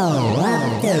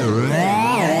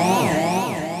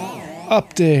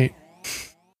 Update.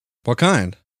 What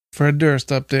kind? Fred Durst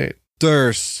update.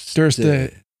 Durst. Durst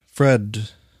date. Fred.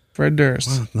 Fred Durst.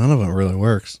 Well, none of it really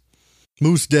works.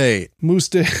 Moose date. Moose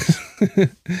date.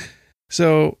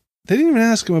 So they didn't even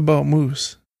ask him about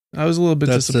Moose. I was a little bit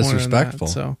That's disappointed disrespectful.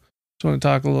 in that. So just want to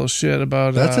talk a little shit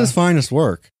about That's his finest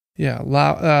work. Yeah,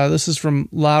 this is from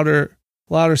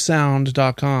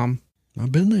loudersound.com.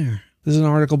 I've been there. This is an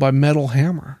article by Metal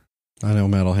Hammer. I know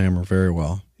Metal Hammer very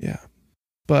well. Yeah.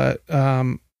 But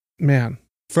man,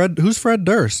 Who's Fred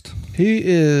Durst? he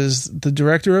is the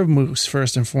director of Moose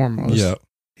first and foremost. Yeah.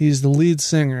 He's the lead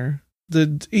singer.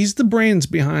 He's the brains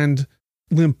behind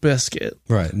Limp Bizkit.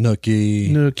 Right.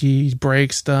 Nookie,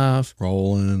 Break Stuff.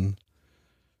 Rollin'.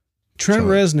 Trent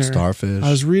Reznor. Starfish. I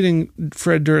was reading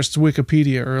Fred Durst's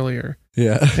Wikipedia earlier,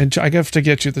 yeah. and I have to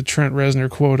get you the Trent Reznor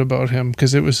quote about him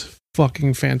because it was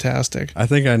fucking fantastic. I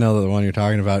think I know the one you're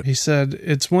talking about. He said,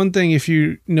 "It's one thing if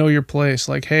you know your place,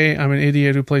 like, hey, I'm an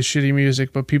idiot who plays shitty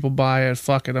music, but people buy it.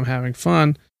 Fuck it, I'm having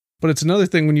fun. But it's another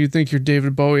thing when you think you're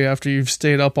David Bowie after you've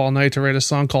stayed up all night to write a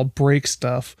song called Break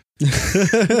Stuff."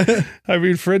 I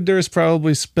mean, Fred Durst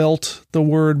probably spelt the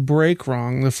word break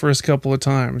wrong the first couple of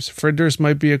times. Fred Durst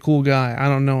might be a cool guy. I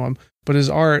don't know him. But his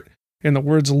art, in the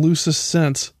word's loosest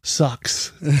sense,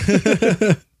 sucks.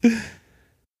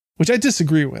 Which I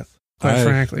disagree with, quite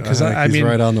frankly. Because I he's mean,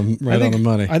 right on the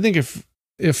money. I think if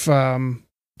Trent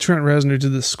Reznor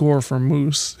did the score for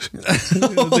Moose,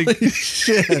 Holy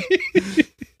shit.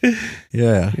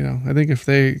 Yeah. You know, I think if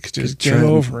they could just get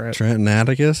over it, Trent and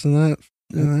Atticus and that.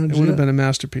 it would have been a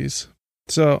masterpiece.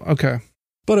 So, okay.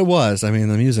 But it was. I mean,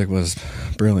 the music was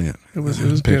brilliant. It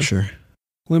was picture. good.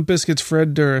 Limp Bizkit's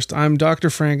Fred Durst. I'm Dr.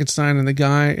 Frankenstein, and the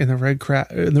guy in the red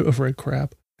crap. Red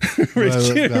crap.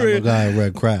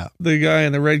 The guy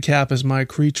in the red cap is my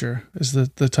creature. Is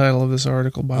the title of this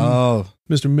article by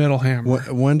Mr. Metal Hammer.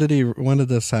 When did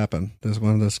this happen?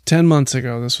 10 months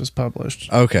ago. This was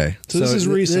published. Okay, so this is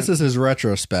recent. This is his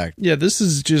retrospect. Yeah, this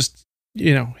is just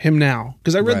him now,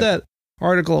 because I read that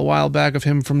article a while back of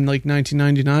him from like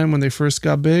 1999 when they first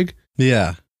got big.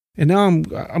 Yeah, and now I'm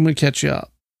gonna catch you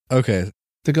up. Okay.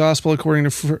 The Gospel according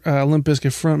to Limp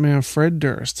Bizkit frontman Fred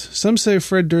Durst. Some say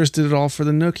Fred Durst did it all for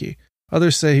the nookie.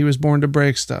 Others say he was born to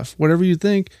break stuff. Whatever you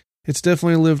think, it's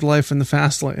definitely lived life in the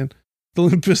fast lane. The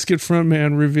Limp Bizkit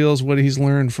frontman reveals what he's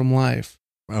learned from life.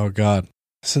 Oh, God.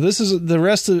 So this is the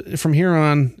rest of from here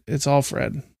on. It's all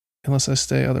Fred, unless I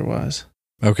say otherwise.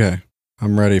 Okay,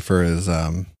 I'm ready for his.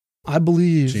 I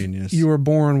believe genius. You are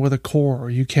born with a core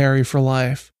you carry for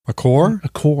life. A core? A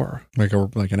core. Like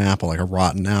an apple, like a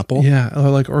rotten apple? Yeah, or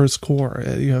like Earth's core.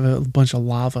 You have a bunch of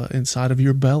lava inside of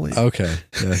your belly. Okay.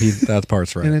 Yeah, that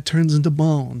part's right. And it turns into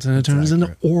bones, and it turns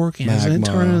into organs, and it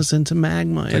turns into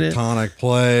magma. Tectonic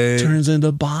plate. It turns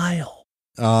into bile.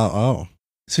 So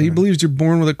he believes you're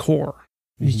born with a core.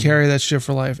 You carry that shit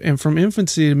for life. And from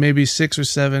infancy to maybe 6 or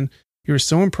 7, you're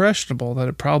so impressionable that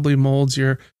it probably molds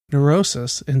your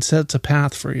neurosis and sets a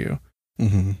path for you.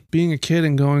 Mm-hmm. Being a kid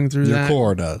and going through your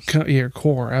core does. Your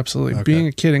core, absolutely. Okay. Being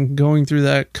a kid and going through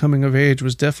that coming of age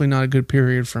was definitely not a good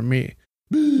period for me.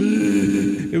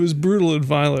 It was brutal and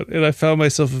violent, and I found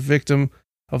myself a victim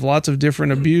of lots of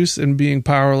different abuse and being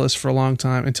powerless for a long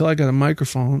time until I got a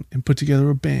microphone and put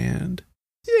together a band.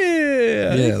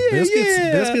 Yeah.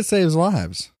 Biscuit saves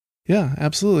lives. Yeah,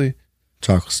 absolutely.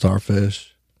 Chocolate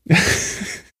starfish.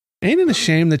 Ain't it a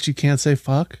shame that you can't say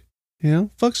fuck?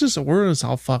 Fuck's just a word. It's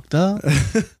all fucked up.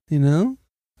 The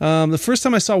first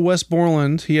time I saw Wes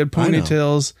Borland, he had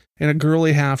ponytails and a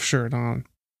girly half shirt on.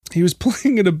 He was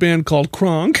playing in a band called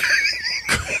Kronk.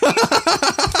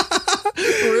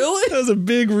 Really? That was a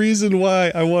big reason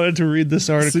why I wanted to read this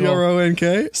article.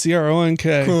 C-R-O-N-K?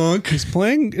 C-R-O-N-K. Kronk. He's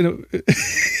playing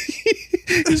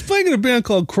he's playing in a band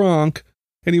called Kronk,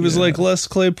 and he was like Les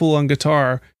Claypool on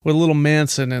guitar with a little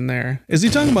Manson in there. Is he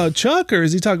talking about Chuck or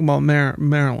is he talking about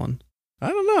Marilyn? I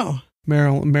don't know.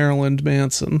 Marilyn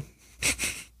Manson.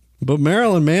 But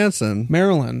Marilyn Manson,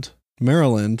 Maryland.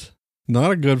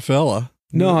 not a good fella.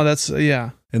 No, that's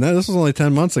yeah. And this was only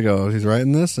 10 months ago. He's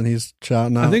writing this and he's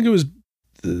shouting out. I think that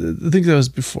was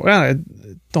before. It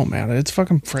don't matter. It's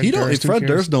fucking Fred Durst. Fred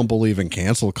Durst don't believe in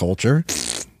cancel culture.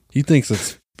 He thinks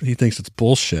it's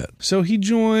bullshit. So he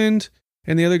joined,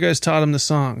 and the other guys taught him the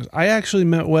songs. I actually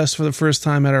met Wes for the first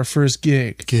time at our first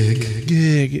gig.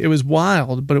 It was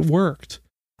wild, but it worked.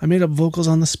 I made up vocals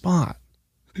on the spot.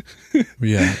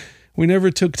 Yeah. We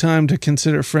never took time to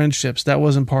consider friendships. That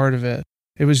wasn't part of it.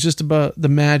 It was just about the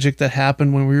magic that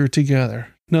happened when we were together.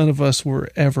 None of us were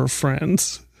ever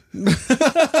friends.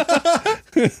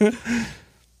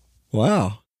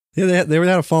 Wow. Yeah, they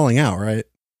had a falling out, right?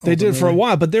 They did for a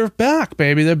while, but they're back,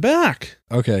 baby. They're back.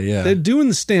 Okay, yeah. They're doing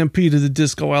the Stampede of the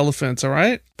Disco Elephants, all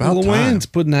right? About Lil time. Wayne's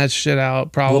putting that shit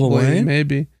out, probably. Lil Wayne?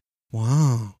 Maybe.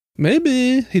 Wow.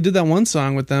 Maybe. He did that one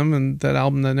song with them and that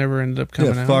album that never ended up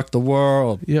coming out. Fuck the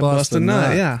world. Yeah, Bust a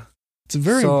Nut. Yeah. It's a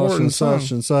very important song.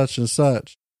 Such and such and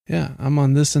such. Yeah, I'm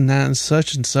on this and that and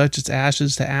such and such. It's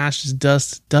ashes to ashes,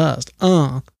 dust to dust.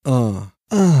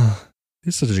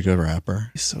 He's such a good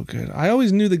rapper. He's so good. I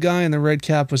always knew the guy in the red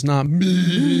cap was not me.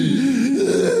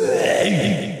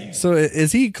 So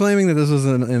is he claiming that this was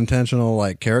an intentional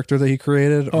like character that he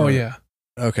created? Oh, yeah.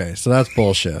 Okay, so that's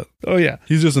bullshit. Oh, yeah.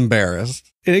 He's just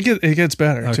embarrassed. It gets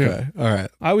better, too. Okay, all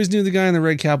right. I always knew the guy in the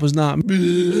red cap was not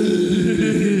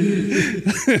me.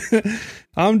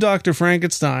 I'm Dr.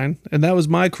 Frankenstein, and that was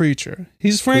my creature.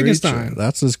 He's Frankenstein. Creature.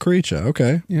 That's his creature.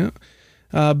 Okay. Yeah.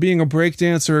 Being a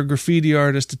breakdancer, a graffiti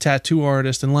artist, a tattoo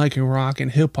artist, and liking rock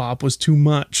and hip hop was too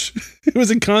much. It was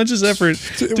a conscious effort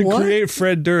to create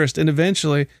Fred Durst, and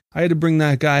eventually I had to bring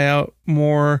that guy out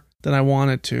more than I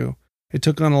wanted to. It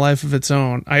took on a life of its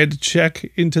own. I had to check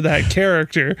into that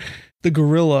character, the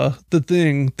gorilla, the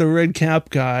thing, the red cap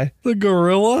guy. The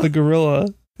gorilla?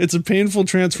 It's a painful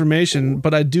transformation,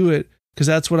 but I do it because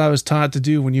that's what I was taught to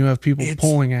do when you have people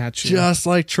pulling at you. Just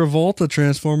like Travolta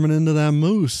transforming into that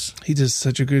moose. He does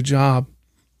such a good job.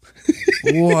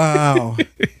 Wow.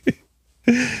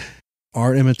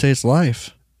 Art imitates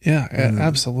life. Yeah,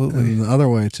 absolutely. And the other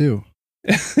way too.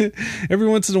 Every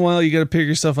once in a while, you got to pick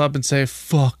yourself up and say,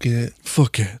 fuck it.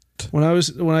 Fuck it. When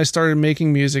I started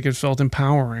making music, it felt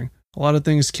empowering. A lot of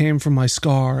things came from my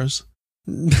scars.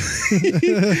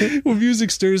 When music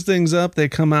stirs things up, they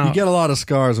come out. You get a lot of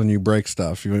scars when you break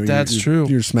stuff. That's true.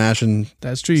 You're smashing.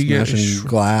 That's true. You get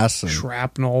glass, and,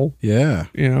 shrapnel. Yeah,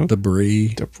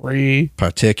 debris,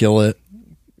 particulate.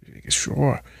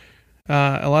 Sure.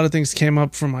 A lot of things came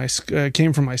from my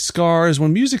scars.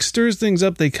 When music stirs things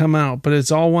up, they come out, but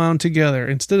it's all wound together.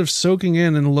 Instead of soaking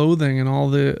in and loathing and all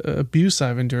the abuse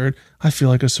I've endured, I feel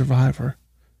like a survivor.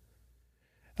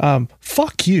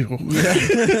 Fuck you.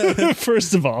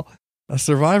 First of all. A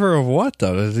survivor of what,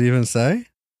 though? Does he even say?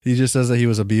 He just says that he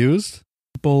was abused?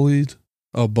 Bullied.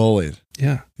 Oh, bullied.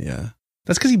 Yeah. Yeah.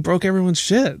 That's because he broke everyone's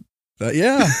shit.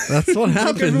 Yeah, that's what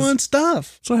happens. Broke everyone's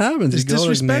stuff. That's what happens. It's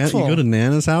disrespectful. You go to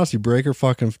Nana's house, you break her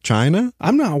fucking china?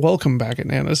 I'm not welcome back at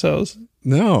Nana's house.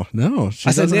 No. I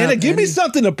said, Nana, give me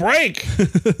something to break.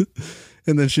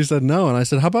 And then she said no, and I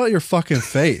said, "How about your fucking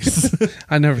face?"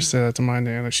 I never said that to my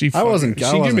Nana. She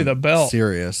gave me the belt.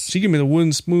 Serious. She gave me the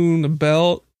wooden spoon, the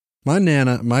belt. My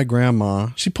Nana, my grandma,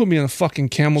 she put me in a fucking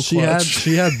camel clutch.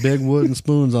 She had big wooden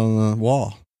spoons on the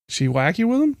wall. She whack you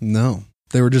with them? No,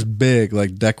 they were just big,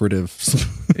 like decorative.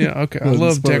 Yeah, okay. I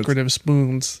love spoons. Decorative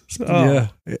spoons. Oh.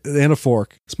 Yeah, and a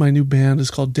fork. It's my new band.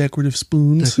 It's called Decorative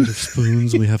Spoons. Decorative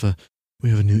Spoons. We have a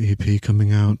new EP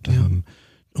coming out. Yeah.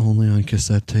 Only on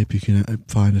cassette tape. You can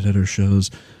find it at our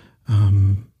shows.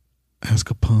 Ask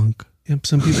a Punk. Yep.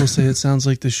 Some people say it sounds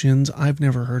like the Shins. I've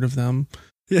never heard of them.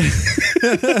 Yeah.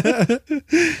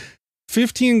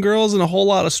 15 girls and a whole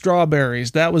lot of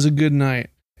strawberries. That was a good night.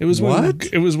 It was when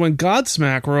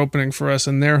Godsmack were opening for us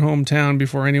in their hometown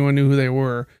before anyone knew who they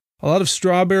were. A lot of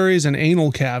strawberries and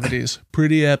anal cavities.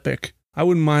 Pretty epic. I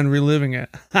wouldn't mind reliving it.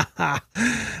 I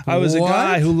was a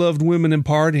guy who loved women and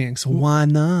partying, so why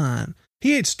not?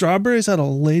 He ate strawberries out of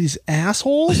ladies'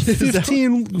 assholes?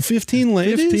 15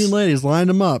 ladies? 15 ladies,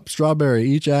 lined them up. Strawberry,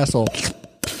 each asshole.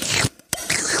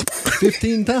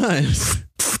 15 times.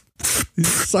 He's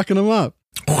sucking them up.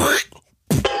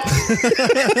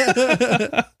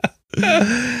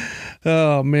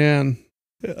 Oh, man.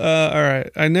 All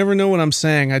right. I never know what I'm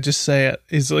saying. I just say it.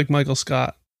 He's like Michael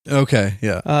Scott. Okay,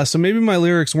 yeah. So maybe my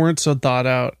lyrics weren't so thought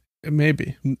out.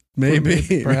 Maybe.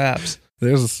 Perhaps.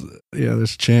 There's a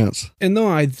chance. And though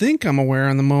I think I'm aware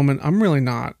in the moment, I'm really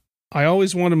not. I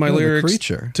always wanted my lyrics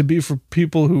to be for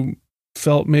people who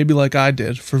felt maybe like I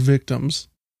did, for victims.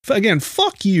 Again,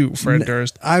 fuck you, Fred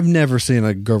Durst. I've never seen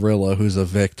a gorilla who's a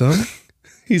victim.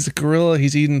 He's a gorilla.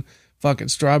 He's eating fucking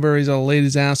strawberries out of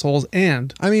ladies' assholes.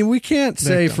 And I mean, we can't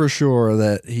say for sure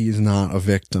that he's not a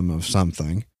victim of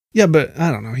something. Yeah, but I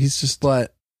don't know. He's just.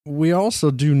 But we also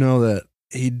do know that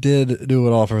he did do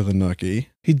it all for the nookie.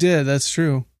 He did. That's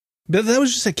true. But that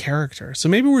was just a character. So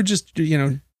maybe we're just,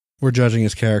 we're judging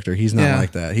his character. He's not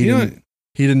like that. He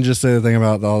didn't just say the thing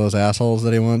about all those assholes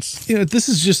that he wants. This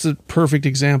is just a perfect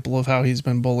example of how he's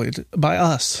been bullied by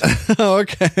us.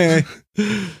 Okay.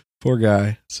 Poor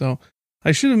guy. So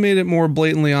I should have made it more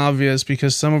blatantly obvious,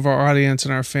 because some of our audience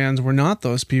and our fans were not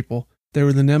those people. They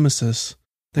were the nemesis.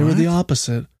 They were the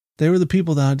opposite. They were the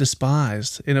people that I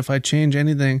despised. And if I change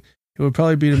anything, it would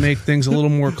probably be to make things a little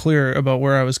more clear about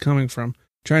where I was coming from,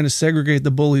 trying to segregate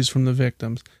the bullies from the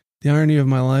victims. The irony of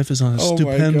my life is on a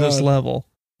stupendous level.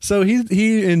 So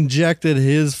he injected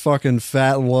his fucking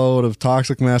fat load of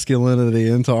toxic masculinity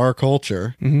into our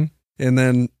culture. Mm-hmm. And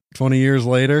then 20 years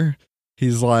later,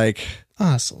 he's like,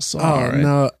 so sorry.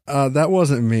 Oh, no, that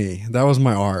wasn't me. That was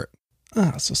my art.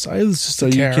 So sorry. It was just a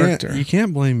character. You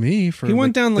can't blame me for he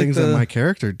went down things that my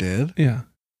character did. Yeah.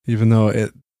 Even though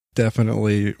it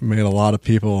definitely made a lot of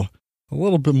people a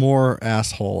little bit more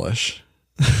asshole-ish,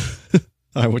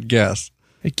 I would guess.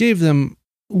 It gave them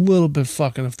a little bit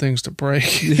fucking of things to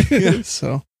break. Yeah.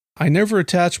 So I never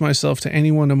attach myself to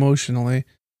anyone emotionally.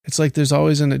 It's like there's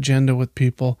always an agenda with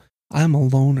people. I'm a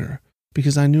loner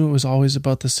because I knew it was always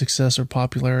about the success or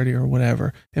popularity or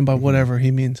whatever. And by whatever, he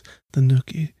means the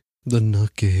nookie. The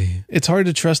nookie. It's hard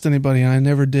to trust anybody, and I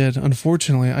never did.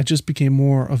 Unfortunately, I just became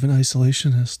more of an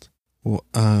isolationist. Well,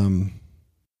 I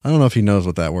don't know if he knows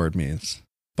what that word means,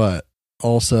 but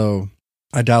also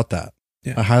I doubt that.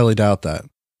 Yeah. I highly doubt that.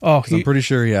 Oh, I'm pretty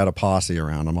sure he had a posse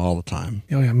around him all the time.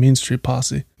 Oh yeah, Mean Street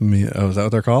Posse. Is that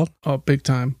what they're called? Oh, big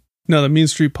time. No, the Mean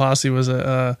Street Posse was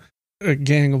a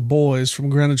gang of boys from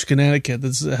Greenwich, Connecticut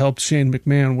that helped Shane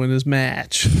McMahon win his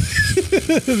match.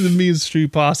 The Mean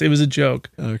Street Posse. It was a joke.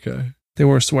 Okay. They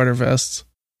wore sweater vests.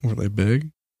 Were they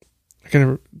big?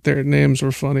 Their names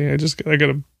were funny. I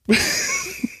gotta.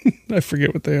 I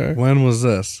forget what they are. When was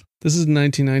this? This is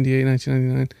 1998,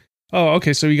 1999. Oh,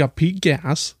 okay. So you got Pete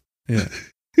Gas. Yeah.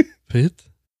 Pete?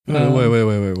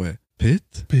 Wait.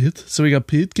 Pete? So we got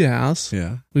Pete Gas.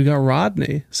 Yeah. We got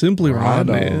Rodney. Simply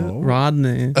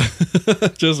Rodney.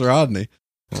 Just Rodney.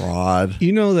 Rod.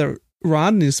 You know that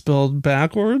Rodney spelled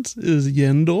backwards is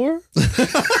Yendor?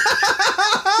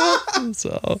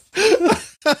 So.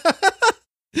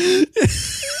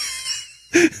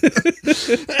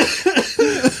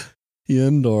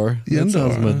 Yendor. That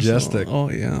sounds majestic. So,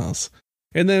 yes.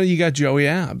 And then you got Joey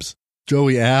Abs.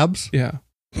 Joey Abs? Yeah.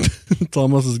 It's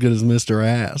almost as good as Mr.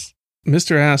 Ass.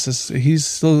 Mr. Ass he's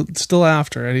still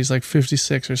after it. He's like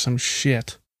 56 or some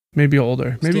shit. Maybe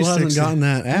older. Maybe still 60. Hasn't gotten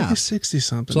that ass. Maybe 60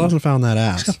 something. Still hasn't found that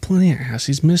ass. He's got plenty of ass.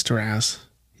 He's Mr. Ass.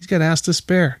 He's got ass to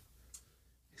spare.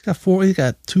 He's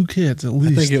got 2 kids at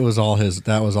least. I think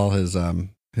that was all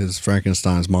his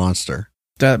Frankenstein's monster.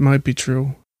 That might be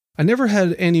true. I never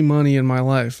had any money in my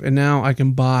life, and now I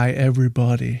can buy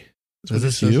everybody. Is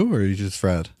this you, or are you just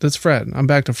Fred? That's Fred. I'm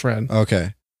back to Fred.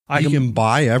 Okay. He can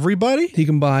buy everybody? He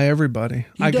can buy everybody.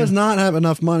 He does not have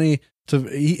enough money to.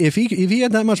 If he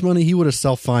had that much money, he would have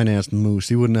self-financed Moose.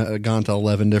 He wouldn't have gone to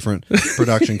 11 different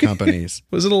production companies.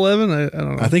 Was it 11? I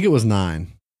don't know. I think it was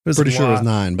 9. Pretty sure it was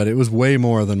 9, but it was way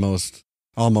more than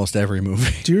almost every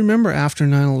movie. Do you remember after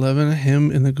 9/11, him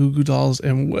and the Goo Goo Dolls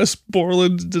and Wes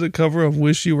Borland did a cover of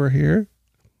 "Wish You Were Here"?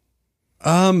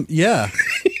 Yeah,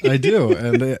 I do,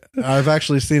 and I've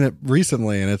actually seen it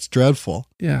recently, and it's dreadful.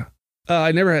 Yeah.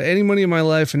 I never had any money in my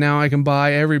life, and now I can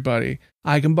buy everybody.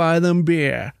 I can buy them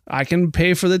beer. I can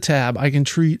pay for the tab. I can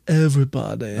treat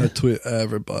everybody. I tweet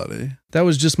everybody. That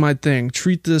was just my thing.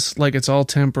 Treat this like it's all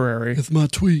temporary. It's my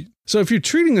tweet. So if you're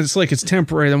treating this like it's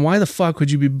temporary, then why the fuck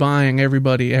would you be buying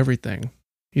everybody everything?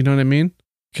 You know what I mean?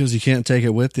 Because you can't take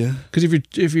it with you. Because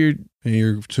if you're in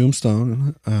your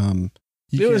tombstone,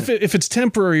 if it's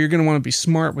temporary, you're going to want to be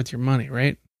smart with your money,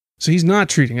 right? So he's not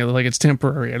treating it like it's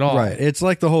temporary at all. Right. It's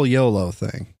like the whole YOLO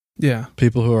thing. Yeah.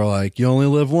 People who are like, you only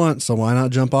live once, so why not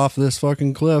jump off this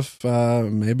fucking cliff?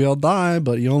 Maybe I'll die,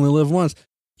 but you only live once.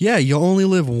 Yeah, you only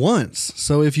live once.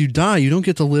 So if you die, you don't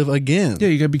get to live again. Yeah,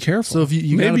 you got to be careful. So if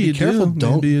you got to be careful,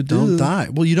 don't die.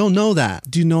 Well, you don't know that.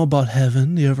 Do you know about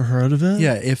heaven? You ever heard of it?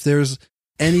 Yeah, if there's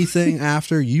anything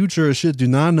after, you sure as shit do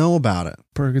not know about it.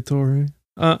 Purgatory.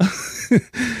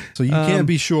 So you can't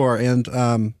be sure,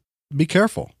 and be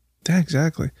careful. Yeah,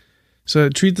 exactly. So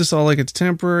treat this all like it's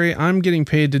temporary. I'm getting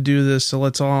paid to do this, so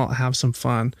let's all have some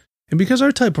fun. And because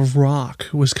our type of rock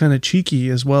was kind of cheeky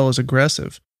as well as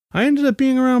aggressive, I ended up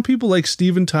being around people like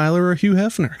Steven Tyler or Hugh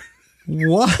Hefner.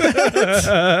 What?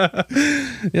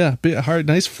 Yeah,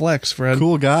 nice flex, Fred.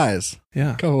 Cool guys.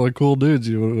 Yeah. A couple of cool dudes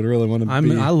you would really want to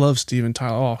be. I love Steven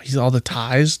Tyler. Oh, he's all the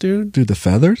ties, dude. Dude, the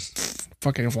feathers?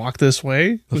 Fucking Walk This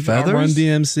Way. The with feathers? Run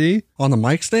DMC. On the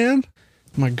mic stand?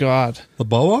 My God. The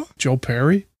boa? Joe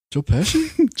Perry. Joe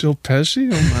Pesci? Joe Pesci?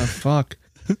 Oh my fuck.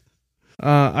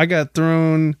 I got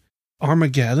thrown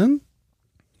Armageddon.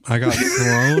 I got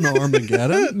thrown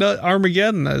Armageddon? No,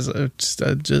 Armageddon as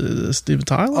Steven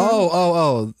Tyler.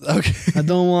 Oh. Okay. I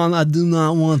do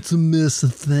not want to miss a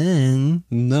thing.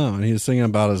 No, and he was singing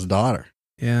about his daughter.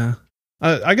 Yeah.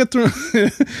 I got thrown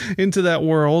into that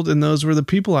world, and those were the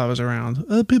people I was around.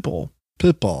 People.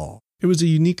 Pitbull. It was a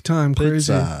unique time.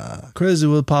 Pizza. Crazy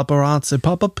with paparazzi.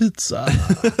 Papa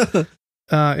Pizza.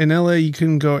 In LA, you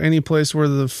couldn't go any place where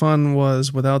the fun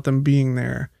was without them being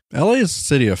there. LA is a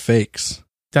city of fakes.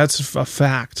 That's a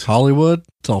fact. Hollywood,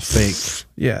 it's all fake.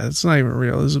 Yeah, it's not even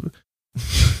real.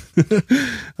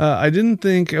 I didn't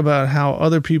think about how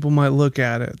other people might look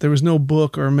at it. There was no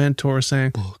book or mentor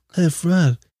saying, "Hey,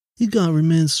 Fred, you gotta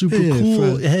remain super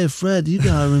cool. Hey, Fred, you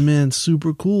gotta remain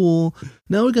super cool.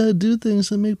 Now we gotta do things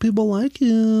that make people like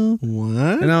you."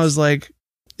 What? And I was like,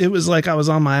 it was like I was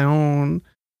on my own,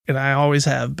 and I always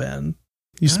have been.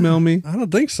 You smell me? I don't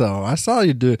think so. I saw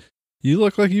you do it. You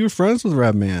look like you were friends with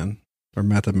Redman or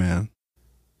Method Man.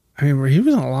 I mean, he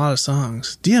was on a lot of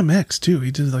songs. DMX, too. He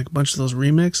did like a bunch of those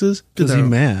remixes. Is he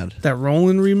mad? That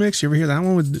Rollin' remix. You ever hear that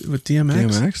one with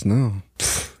DMX? DMX? No.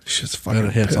 Shit's fucking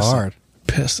It hits hard.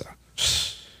 Pissa.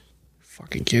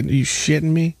 Fucking kidding. Are you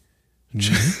shitting me?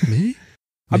 Me?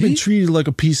 I've been treated like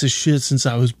a piece of shit since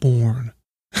I was born.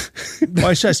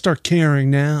 Why should I start caring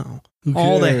now?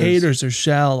 All the haters are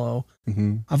shallow.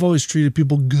 Mm-hmm. I've always treated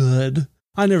people good.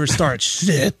 I never start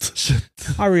shit.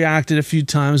 I reacted a few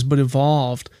times, but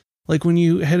evolved. Like when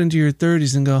you head into your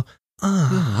 30s and go,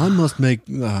 I must make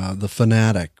The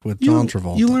Fanatic with John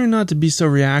Travolta. You learn not to be so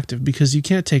reactive because you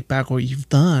can't take back what you've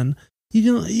done. You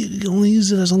can only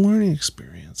use it as a learning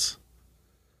experience.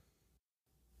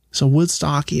 So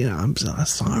Woodstock, I'm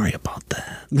sorry about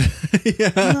that.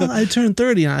 Yeah. I turned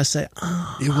 30 and I say,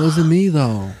 it wasn't me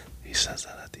though. He says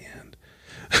that at the end.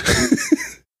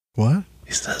 What?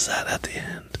 He says that at the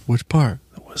end. Which part?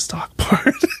 The Woodstock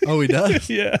part. Oh, he does?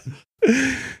 Yeah.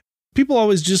 People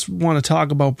always just want to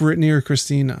talk about Britney or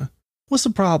Christina. What's the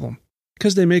problem?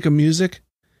 Because they make a music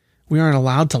we aren't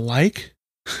allowed to like?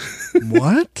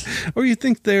 What? Or you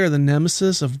think they're the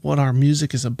nemesis of what our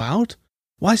music is about?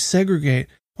 Why segregate?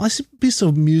 Why be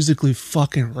so musically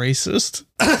fucking racist?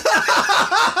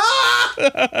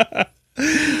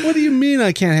 What do you mean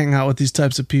I can't hang out with these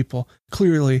types of people?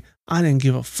 Clearly, I didn't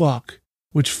give a fuck,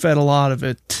 which fed a lot of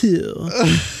it too.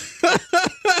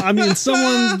 I mean,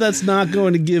 someone that's not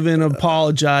going to give in and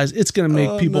apologize, it's going to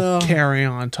make people carry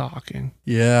on talking.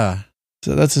 Yeah.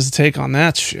 So that's his take on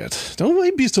that shit.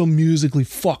 Don't be so musically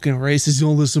fucking racist. You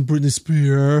don't listen to Britney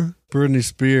Spears. Britney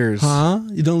Spears. Huh?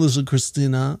 You don't listen to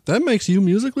Christina. That makes you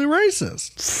musically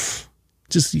racist.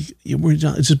 Just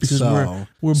because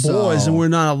we're boys and we're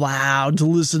not allowed to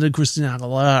listen to Christina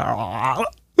Aguilera.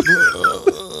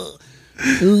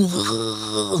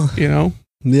 You know?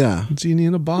 Yeah. Genie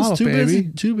in a bottle,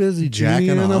 baby. Too busy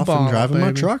jacking off and driving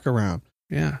my truck around.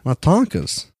 Yeah. My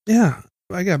Tonkas. Yeah.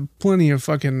 I got plenty of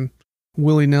fucking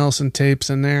Willie Nelson tapes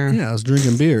in there. Yeah, I was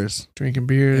drinking beers.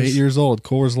 8 years old,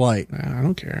 Coors Light. I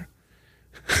don't care.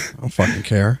 I don't fucking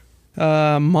care.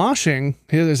 Moshing.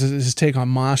 Here's his take on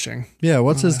moshing. Yeah,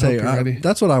 what's his take? Ready.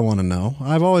 That's what I want to know.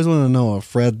 I've always wanted to know what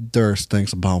Fred Durst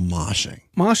thinks about moshing.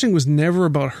 Moshing was never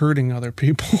about hurting other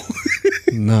people.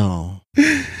 No.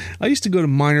 I used to go to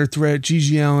Minor Threat,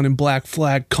 Gigi Allen, and Black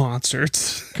Flag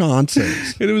concerts. And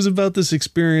it was about this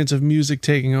experience of music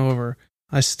taking over.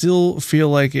 I still feel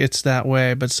like it's that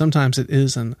way, but sometimes it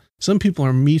isn't. Some people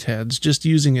are meatheads just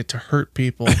using it to hurt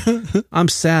people. I'm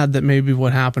sad that maybe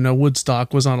what happened at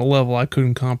Woodstock was on a level I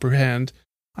couldn't comprehend.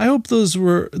 I hope those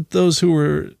who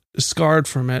were scarred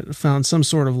from it found some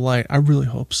sort of light. I really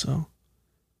hope so.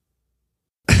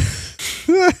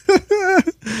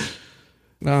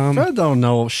 Fred don't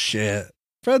know shit.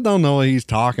 Fred don't know what he's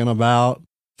talking about.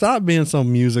 Stop being so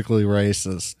musically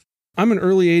racist. I'm an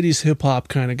early 80s hip-hop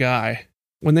kind of guy.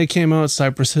 When they came out,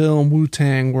 Cypress Hill and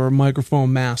Wu-Tang were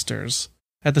microphone masters.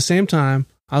 At the same time,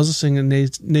 I was listening to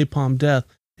Napalm Death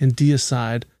and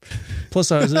Deicide.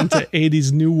 Plus, I was into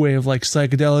 80s new wave like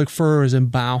Psychedelic Furs and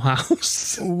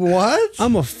Bauhaus. What?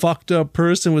 I'm a fucked up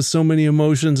person with so many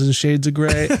emotions and shades of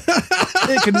gray.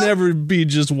 It could never be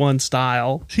just one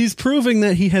style. He's proving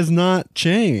that he has not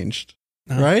changed,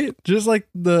 right? Just like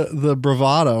the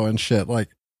bravado and shit. Like,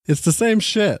 it's the same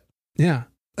shit. Yeah.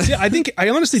 Yeah, I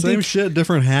honestly Same think shit,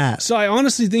 different hat. So I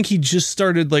honestly think he just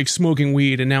started like smoking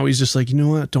weed, and now he's just like, you know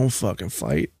what? Don't fucking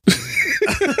fight.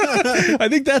 I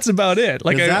think that's about it.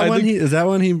 Like, is that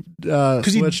when he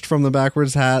switched from the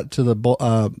backwards hat to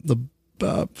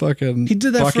the fucking he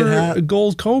did that bucket for hat? a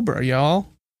Gold Cobra, y'all.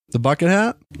 The bucket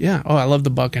hat? Yeah. Oh, I love the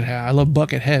bucket hat. I love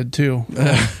Bucket Head too.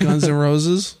 Oh, Guns N'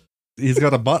 Roses. He's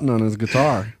got a button on his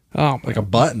guitar, Oh, like a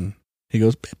button. He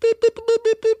goes beep, beep, beep, beep,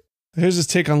 beep, beep. Here's his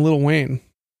take on Lil Wayne.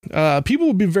 People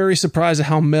would be very surprised at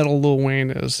how metal Lil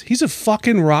Wayne is. He's a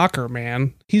fucking rocker,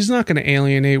 man. He's not going to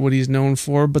alienate what he's known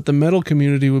for, but the metal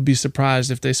community would be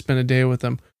surprised if they spent a day with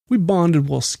him. We bonded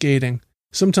while skating.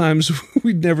 Sometimes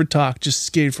we'd never talk, just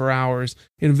skate for hours,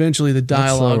 and eventually the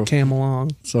dialogue came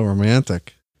along. So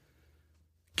romantic.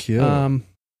 Cute.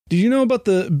 Did you know about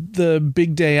the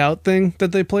Big Day Out thing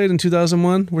that they played in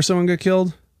 2001 where someone got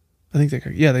killed? I think they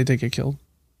did get killed.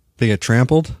 They get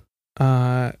trampled?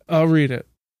 I'll read it.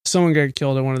 Someone got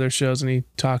killed at one of their shows, and he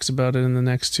talks about it in the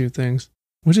next two things,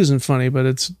 which isn't funny, but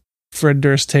it's Fred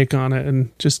Durst's take on it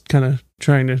and just kind of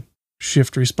trying to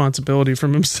shift responsibility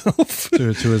from himself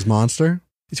to his monster?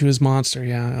 To his monster,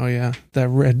 yeah. Oh, yeah. That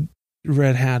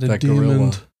red-hatted demon.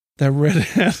 Gorilla. That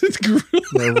red-hatted gorilla.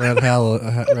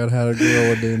 That red-hatted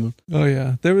gorilla demon. Oh,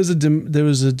 yeah. There was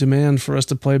a demand for us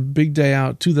to play Big Day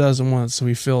Out 2001, so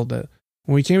we filled it.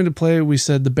 When we came to play, we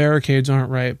said the barricades aren't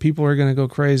right. People are going to go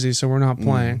crazy, so we're not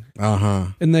playing.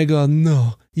 And they go,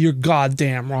 no, you're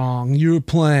goddamn wrong. You're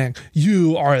playing.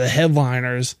 You are the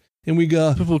headliners. And we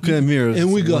go, people came here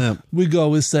and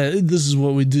we say, this is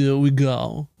what we do. We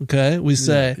go, okay? We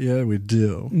say, yeah, we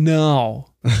do. No,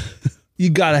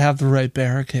 you got to have the right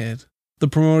barricade. The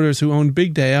promoters who owned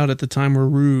Big Day Out at the time were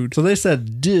rude. So they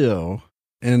said do,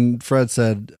 and Fred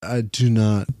said, I do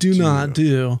not do. Not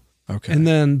do. Okay. And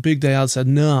then Big Day Out said,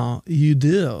 no, you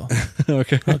do.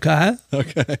 Okay.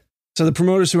 Okay. So the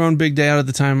promoters who owned Big Day Out at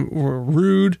the time were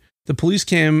rude. The police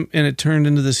came, and it turned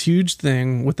into this huge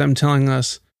thing with them telling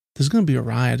us, there's going to be a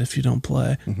riot if you don't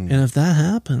play. Mm-hmm. And if that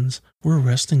happens, we're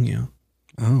arresting you.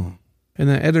 Oh. And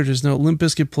the editor's note, Limp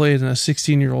Bizkit played, and a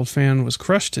 16-year-old fan was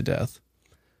crushed to death.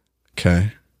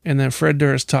 Okay. And then Fred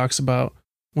Durst talks about,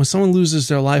 when someone loses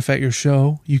their life at your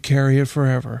show, you carry it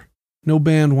forever. No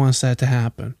band wants that to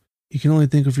happen. You can only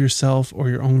think of yourself or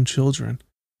your own children.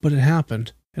 But it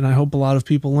happened, and I hope a lot of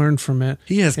people learned from it.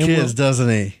 He has kids, doesn't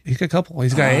he? He's got a couple.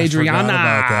 He's got Adriana.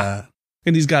 About that.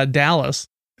 And he's got Dallas.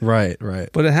 Right.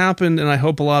 But it happened, and I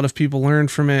hope a lot of people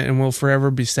learned from it and will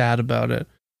forever be sad about it.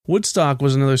 Woodstock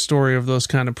was another story of those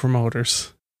kind of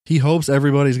promoters. He hopes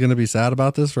everybody's going to be sad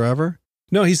about this forever?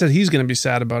 No, he said he's going to be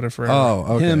sad about it forever. Oh,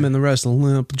 okay. Him and the rest of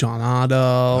Limp, John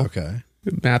Otto. Okay.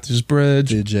 Matthews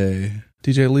Bridge.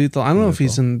 DJ Lethal. I don't know if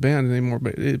he's in the band anymore,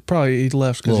 but he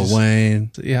left. Lil Wayne.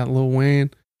 Yeah, Lil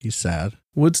Wayne. He's sad.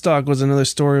 Woodstock was another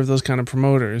story of those kind of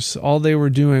promoters. All they were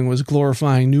doing was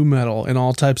glorifying nu metal and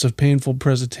all types of painful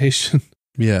presentation.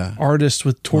 Yeah. Artists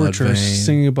with torture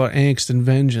singing about angst and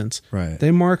vengeance. Right.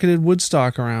 They marketed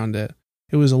Woodstock around it.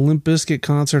 It was a Limp Bizkit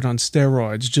concert on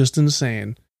steroids, just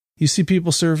insane. You see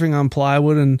people surfing on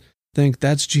plywood and think,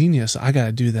 that's genius. I got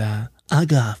to do that. I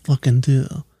got to fucking do.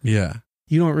 Yeah.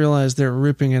 You don't realize they're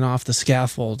ripping it off the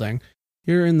scaffolding.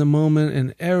 You're in the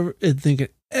moment and thinking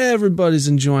everybody's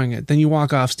enjoying it. Then you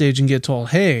walk off stage and get told,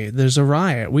 hey, there's a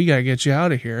riot. We got to get you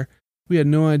out of here. We had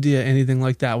no idea anything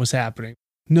like that was happening.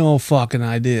 No fucking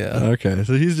idea. Okay.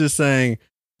 So he's just saying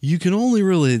you can only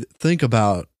really think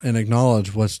about and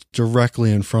acknowledge what's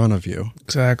directly in front of you.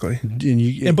 Exactly.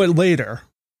 But later.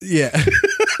 Yeah.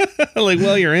 Like,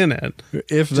 well, you're in it.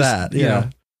 If just, that. Yeah. Know,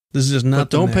 this is just nothing.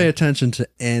 But don't pay attention to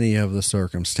any of the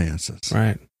circumstances.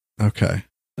 Right. Okay.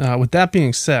 With that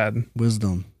being said,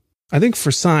 wisdom. I think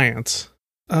for science,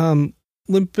 Limp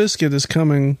Bizkit is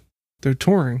coming. They're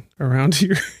touring around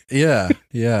here. Yeah.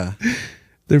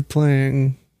 They're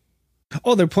playing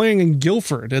in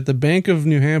Guilford at the Bank of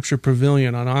New Hampshire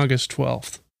Pavilion on August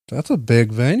 12th. That's a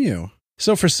big venue.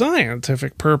 So for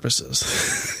scientific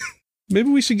purposes, maybe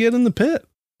we should get in the pit.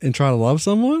 And try to love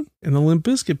someone? In the Limp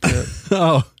Bizkit pit.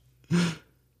 Oh.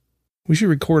 We should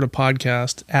record a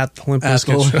podcast at the Limp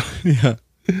Bizkit show. Yeah.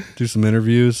 Do some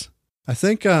interviews. I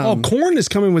think... Korn is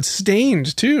coming with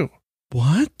Stained, too.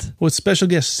 What? With special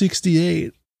guest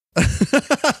 68.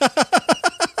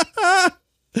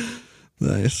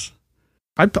 Nice.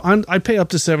 I'd pay up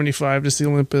to $75 to see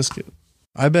Limp Bizkit.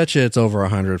 I bet you it's over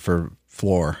 100 for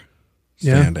floor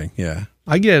standing. Yeah.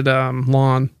 I get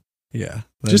lawn. Yeah.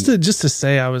 Just to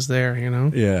say I was there, you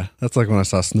know? Yeah. That's like when I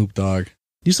saw Snoop Dogg.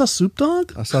 You saw Snoop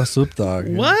Dogg? I saw Snoop Dogg.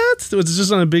 Yeah. What? Was it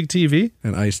just on a big TV?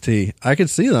 And Ice-T. I could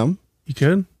see them. You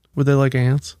could? Were they like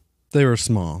ants? They were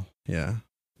small. Yeah.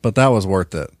 But that was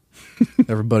worth it.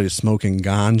 Everybody's smoking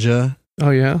ganja Oh,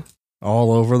 yeah?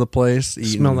 all over the place.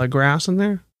 Smell like grass in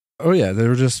there? Oh, yeah. They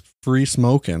were just free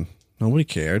smoking. Nobody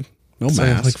cared. No It's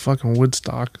mask. like fucking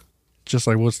Woodstock. Just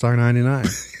like Woodstock 99.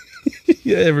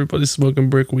 Yeah, everybody's smoking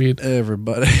brick weed.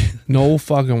 Everybody. No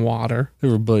fucking water.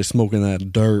 Everybody smoking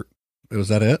that dirt. Was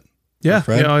that it? Yeah.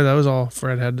 Fred? Yeah, that was all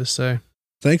Fred had to say.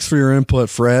 Thanks for your input,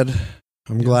 Fred.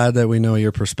 I'm glad that we know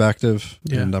your perspective.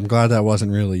 Yeah. And I'm glad that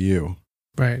wasn't really you.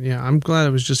 Right. Yeah. I'm glad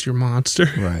it was just your monster.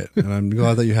 Right. And I'm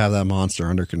glad that you have that monster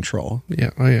under control.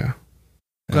 Yeah. Oh, yeah.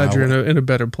 And Glad I- you're in a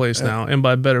better place now. And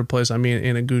by better place, I mean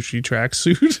in a Gucci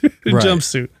tracksuit, Right.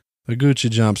 jumpsuit. A Gucci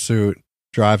jumpsuit,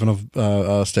 driving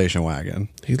a station wagon.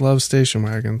 He loves station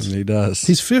wagons. And he does.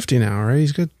 He's 50 now, right?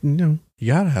 He's got, you You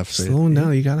gotta have know, faith. slowing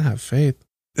down. You got to have faith.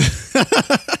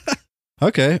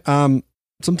 Okay.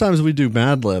 Sometimes we do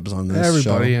Mad Libs on this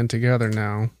Everybody show, in together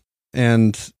now.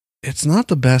 and it's not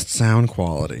the best sound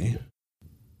quality.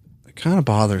 It kind of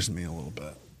bothers me a little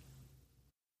bit.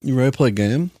 You ready to play a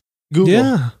game? Google.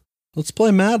 Yeah. Let's play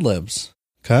Mad Libs.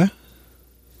 Okay.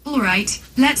 All right,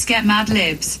 let's get Mad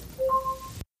Libs.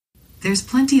 There's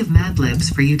plenty of Mad Libs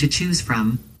for you to choose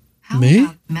from. How Me?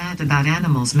 about Mad About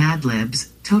Animals Mad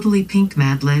Libs, Totally Pink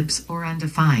Mad Libs, or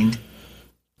Undefined?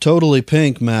 Totally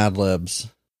Pink Mad Libs.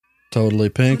 Totally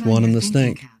Pink, Put on one in your the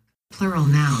thinking stink. cap. Plural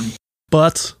noun.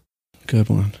 But Good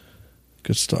one.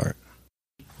 Good start.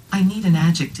 I need an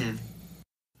adjective.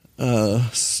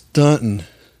 Stunting.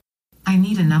 I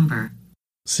need a number.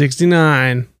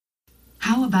 69.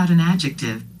 How about an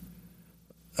adjective?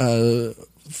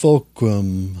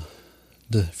 Fulcrum.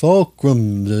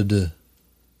 Fulcrum.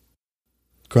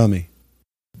 Crummy.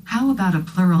 How about a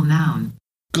plural noun?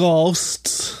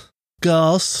 Ghosts.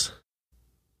 Ghost.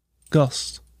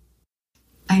 Ghost.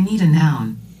 I need a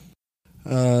noun.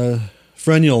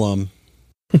 Frenulum.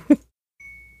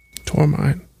 Tore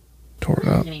mine. Tore it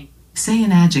up. Say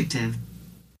an adjective.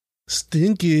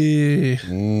 Stinky.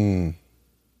 Mm.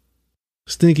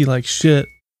 Stinky like shit.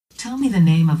 Tell me the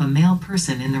name of a male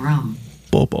person in the room.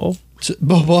 Bobo.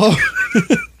 Bobo.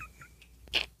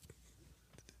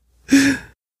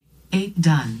 8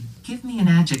 done. Give me an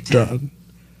adjective. Done.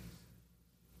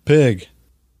 Pig.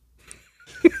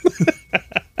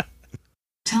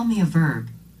 Tell me a verb.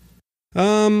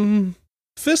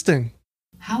 Fisting.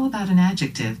 How about an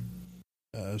adjective?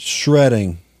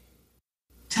 Shredding.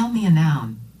 Tell me a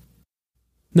noun.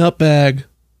 Nutbag.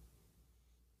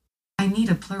 I need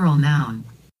a plural noun.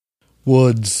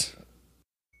 Woods.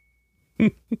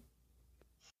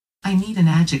 I need an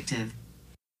adjective.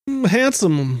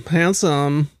 Handsome.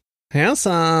 Handsome.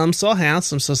 Handsome. So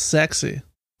handsome. So sexy.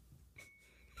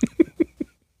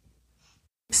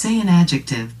 Say an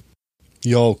adjective.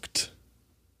 Yoked.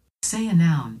 Say a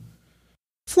noun.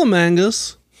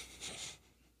 Flamingos.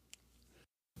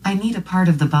 I need a part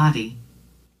of the body.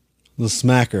 The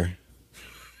smacker.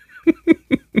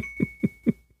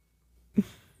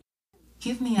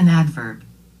 Give me an adverb.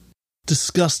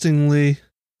 Disgustingly.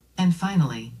 And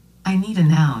finally, I need a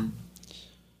noun.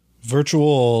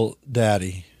 Virtual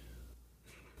daddy.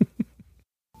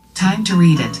 Time to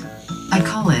read it. I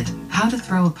call it How to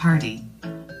Throw a Party.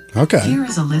 Okay. Here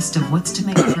is a list of what's to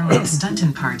make throwing a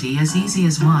stuntin' party as easy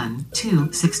as 1,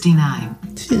 2, 69.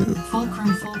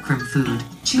 Fulcrum food.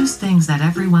 Choose things that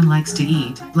everyone likes to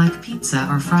eat, like pizza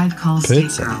or fried call steak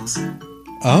Pizza. girls.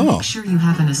 Oh. Make sure you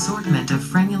have an assortment of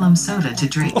frenulum soda to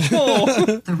drink.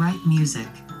 Oh. The right music.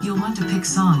 You'll want to pick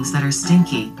songs that are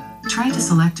stinky. Try to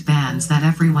select bands that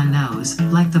everyone knows,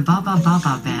 like the Baba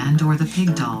Baba Band or the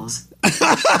Pig Dolls.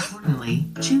 Importantly,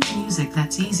 choose music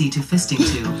that's easy to fisting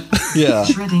to. Yeah.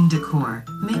 Shredding decor.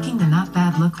 Making the not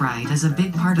bad look right is a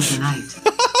big part of the night.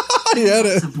 Yeah,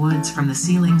 Lots of woods from the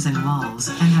ceilings and walls,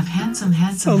 and have handsome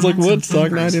Sounds like Woodstock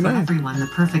favors 99. for everyone the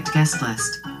perfect guest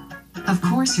list. Of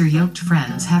course your yoked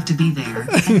friends have to be there,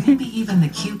 and maybe even the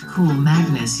cute, cool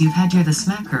Magnus you've had your the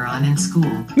smacker on in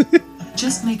school.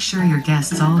 Just make sure your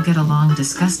guests all get along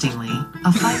disgustingly.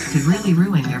 A fight could really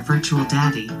ruin your virtual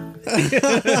daddy.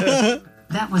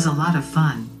 That was a lot of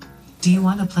fun. Do you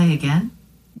want to play again?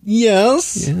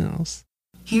 Yes. Yes.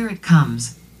 Here it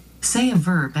comes. Say a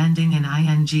verb ending in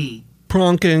ing.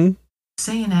 Pronking.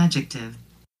 Say an adjective.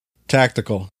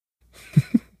 Tactical.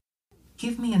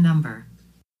 Give me a number.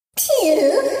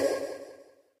 2.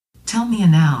 Tell me a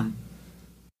noun.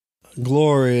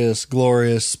 Glorious,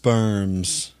 glorious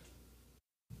sperms.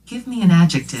 Give me an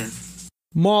adjective.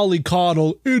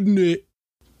 Mollycoddle, isn't it?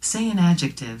 Say an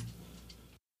adjective.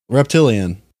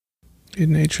 Reptilian.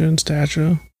 In nature and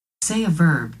stature. Say a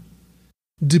verb.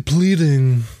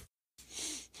 Depleting.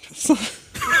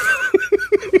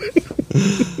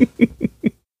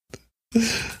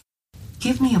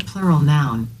 Give me a plural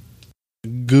noun.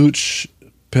 Gooch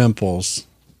pimples.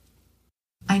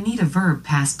 I need a verb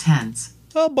past tense.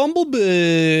 A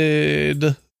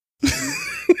bumblebee.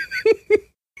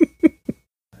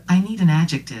 I need an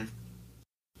adjective.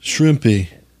 Shrimpy.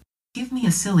 Give me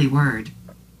a silly word.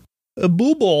 A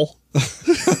booble.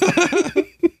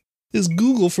 Is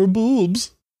Google for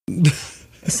boobs.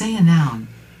 Say a noun.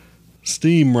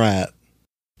 Steam rat.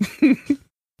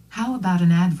 How about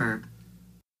an adverb?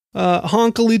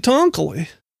 Honkily tonkily.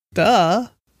 Duh.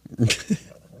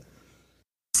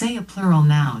 Say a plural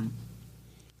noun.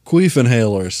 Queef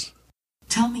inhalers.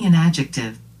 Tell me an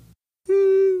adjective.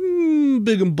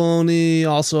 Big and bony,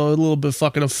 also a little bit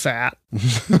fucking of fat.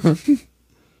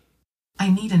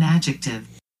 I need an adjective.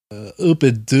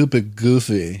 Oopid doopid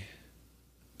goofy.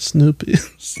 Snoopy.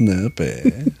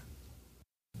 Snoopy.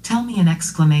 Tell me an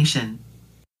exclamation.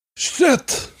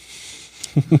 Shit.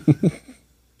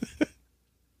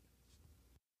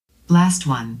 Last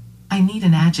one. I need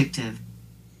an adjective.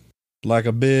 Like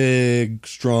a big,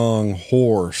 strong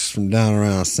horse from down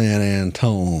around San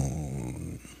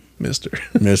Antone.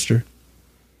 Mister.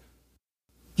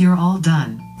 You're all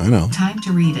done. I know. Time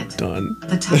to read it. Done.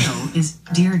 The title is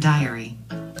Dear Diary.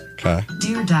 Okay.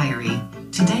 Dear Diary,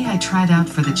 today I tried out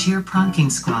for the cheer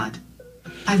pronking squad.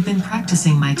 I've been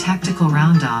practicing my tactical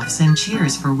round-offs and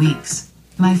cheers for weeks.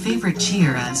 My favorite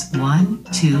cheer is 1,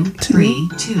 2, 3,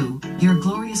 2. Your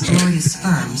glorious, glorious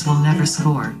sperms will never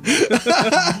score.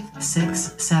 5,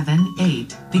 6, 7,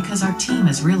 8. Because our team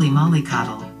is really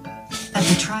mollycoddle. At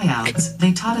the tryouts,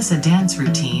 they taught us a dance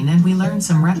routine and we learned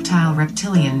some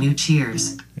reptilian new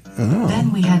cheers. Oh.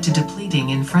 Then we had to depleting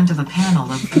in front of a panel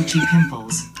of Gucci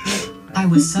pimples. I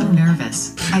was so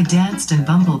nervous. I danced in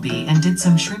Bumblebee and did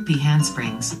some shrimpy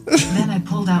handsprings. Then I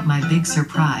pulled out my big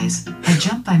surprise, a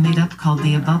jump I made up called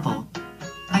the A-Bubble.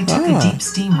 I took a deep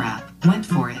steam wrap, went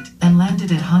for it, and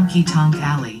landed at Honky Tonk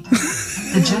Alley.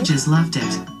 The judges loved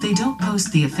it. They don't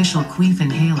post the official queef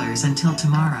inhalers until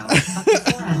tomorrow, but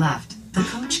before I left, the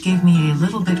coach gave me a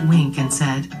little bit wink and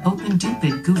said, "Open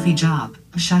doopid goofy job,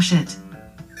 shush it.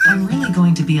 I'm really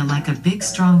going to be like a big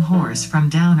strong horse from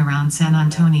down around San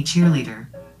Antonio cheerleader."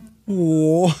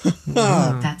 Whoa.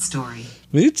 Love that story.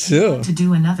 Me too. To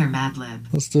do another Mad Lib.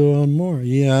 Let's do one more.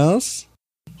 Yes.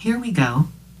 Here we go.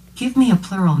 Give me a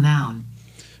plural noun.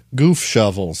 Goof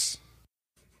shovels.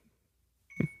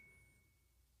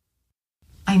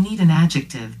 I need an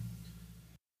adjective.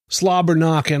 Slobber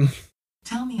knocking.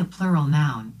 Tell me a plural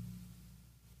noun.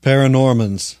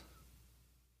 Paranormans.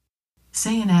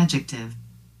 Say an adjective.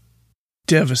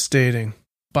 Devastating.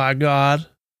 By God.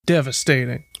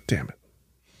 Devastating. Damn it.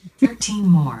 13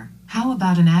 more. How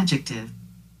about an adjective?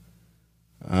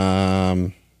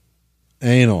 Anal.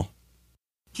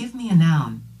 Give me a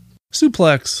noun.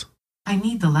 Suplex. I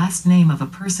need the last name of a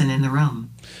person in the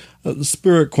room.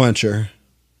 Spirit quencher.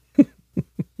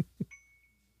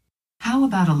 How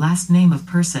about a last name of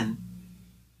person?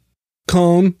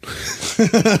 Cone.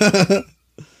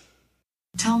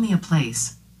 Tell me a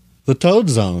place. The Toad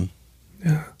Zone.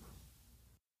 Yeah.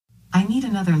 I need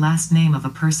another last name of a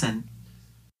person.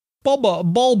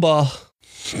 Bulba.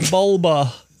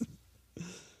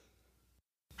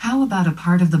 How about a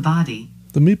part of the body?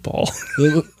 The meatball.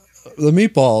 The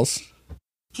meatballs.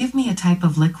 Give me a type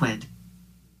of liquid.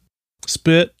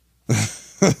 Spit.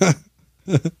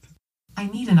 I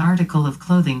need an article of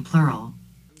clothing, plural.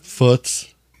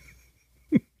 Foots.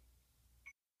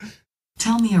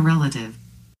 Tell me a relative.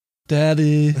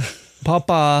 Daddy.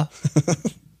 Papa.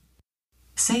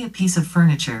 Say a piece of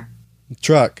furniture.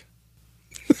 Truck.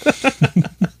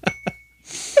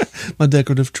 My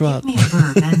decorative truck. Give me a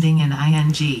verb ending in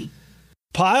ing.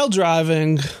 Pile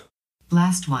driving.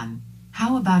 Last one.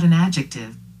 How about an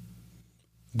adjective?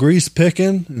 Grease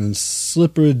picking and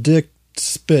slippery dick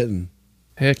spitting.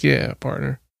 Heck yeah,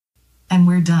 partner. And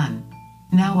we're done.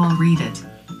 Now I'll read it.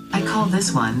 I call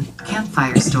this one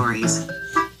Campfire Stories.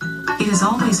 It is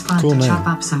always fun Cool to name. chop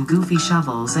up some goofy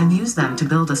shovels and use them to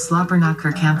build a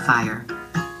slobberknocker campfire.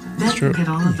 Then True. you get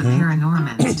all of the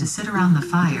paranormans to sit around the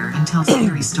fire and tell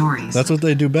scary stories. That's what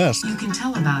they do best. You can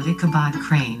tell about Ichabod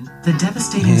Crane, the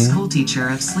devastating schoolteacher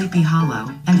of Sleepy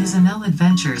Hollow, and his Anel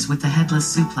adventures with the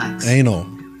headless suplex. Anal.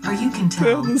 Or you can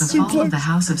tell Headless The Fall Suplex. of the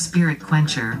House of Spirit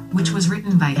Quencher, which was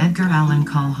written by Edgar Allan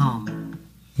Cole Home.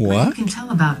 But you What? can tell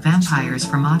about vampires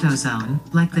from AutoZone,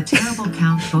 like the terrible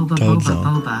Count Boba Boba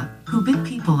Toadzone. Boba, who bit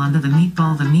people onto the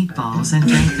meatballs and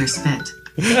drank their spit.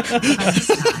 By this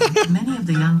time, many of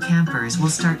the young campers will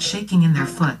start shaking in their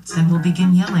foots and will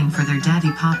begin yelling for their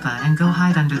daddy papa and go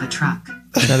hide under the truck.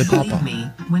 Daddy Believe Papa. me,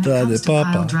 when it Daddy comes to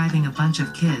Papa. pile driving a bunch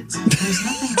of kids, there's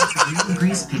nothing like a real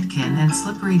grease pitkin and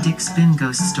slippery dick spin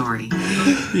ghost story.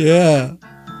 Yeah.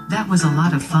 That was a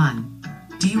lot of fun.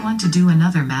 Do you want to do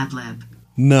another Mad Lib?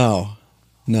 No.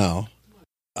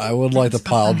 I would like to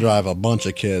pile drive a bunch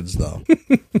of kids, though.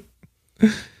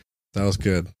 That was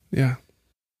good. Yeah.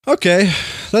 Okay,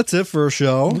 that's it for a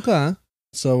show. Okay.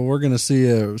 So we're going to see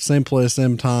you same place,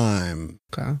 same time,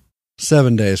 Okay.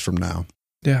 7 days from now.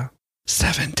 Yeah.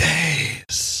 7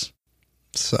 days.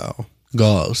 So,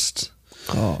 ghost.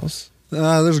 Calls.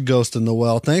 There's a ghost in the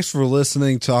well. Thanks for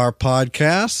listening to our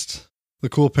podcast, the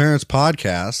Cool Parents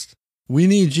Podcast. We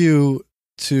need you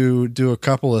to do a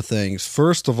couple of things.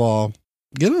 First of all,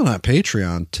 get on that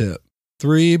Patreon tip.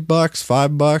 $3,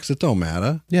 $5, it don't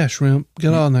matter. Yeah, shrimp.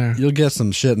 Get on there. You'll get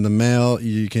some shit in the mail.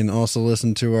 You can also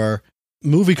listen to our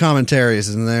movie commentaries,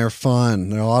 and they're fun.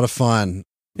 They're a lot of fun.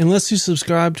 Unless you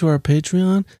subscribe to our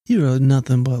Patreon, you are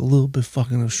nothing but a little bit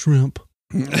fucking of shrimp.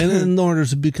 And in order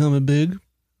to become a big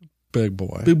Big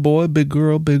boy. boy, big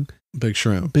girl, Big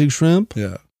shrimp. big shrimp,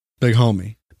 Yeah. Big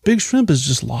homie. big shrimp is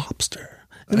just lobster.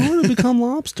 In order to become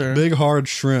lobster, Big hard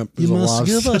shrimp is you a must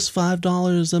lobster. give us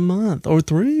 $5 a month or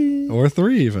 $3. Or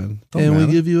 3 even. Don't And matter.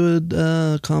 we give you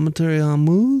a commentary on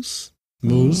Moose.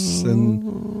 Moose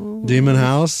and Demon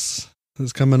House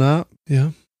is coming up.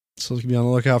 Yeah. So be on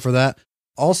the lookout for that.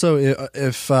 Also,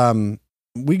 if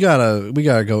we gotta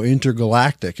go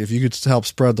intergalactic. If you could help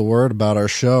spread the word about our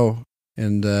show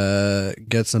and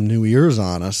get some new ears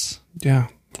on us. Yeah.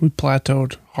 We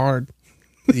plateaued hard.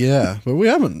 Yeah, but we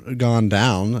haven't gone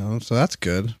down, so that's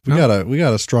good. We No.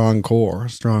 got a strong core,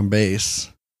 strong base.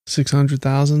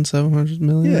 600,000, 700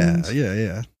 million.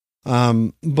 Yeah.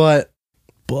 But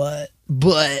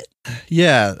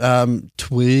yeah,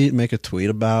 make a tweet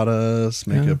about us,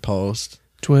 make Yeah. a post,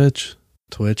 Twitch.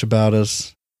 about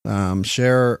us,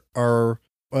 share our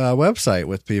website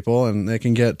with people, and they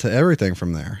can get to everything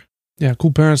from there. Yeah,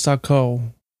 coolparents.co.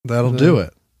 That'll The- do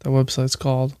it. That website's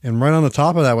called. And right on the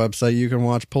top of that website, you can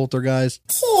watch Poltergeist.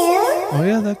 Oh,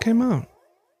 yeah, that came out.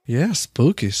 Yeah,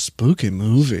 spooky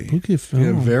movie. Spooky Yeah,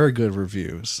 film. very good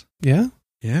reviews. Yeah?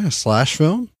 Yeah, slash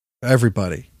film.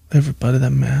 Everybody. Everybody that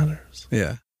matters.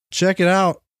 Yeah. Check it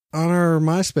out on our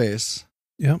MySpace.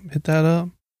 Yep, hit that up.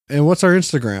 And what's our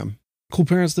Instagram? Cool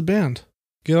Parents the Band.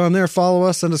 Get on there, follow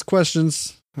us, send us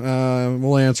questions.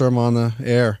 We'll answer them on the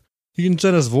air. You can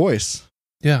send us voice,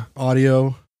 Yeah.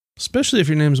 audio, Especially if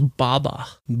your name's Baba.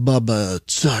 Bubba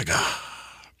Saga.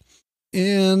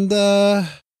 And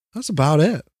that's about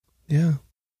it. Yeah.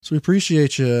 So we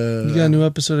appreciate you. You got a new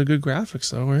episode of Good Graphics,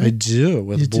 though, right? I do,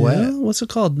 with You Bled. do? What's it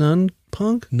called? Nun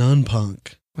Punk? Nun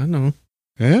Punk. I know.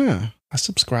 Yeah. I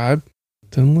subscribe.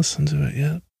 Didn't listen to it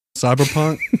yet.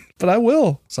 Cyberpunk. But I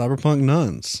will. Cyberpunk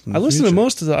nuns. in I the listen to future.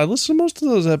 most of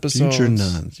those episodes. Future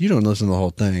nuns. You don't listen to the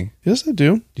whole thing. Yes, I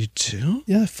do. You do?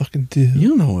 Yeah, I fucking do.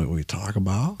 You know what we talk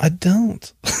about. I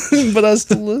don't. But I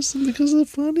still listen because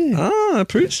it's funny. I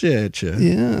appreciate you.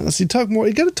 Yeah. So you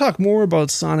got to talk more about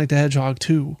Sonic the Hedgehog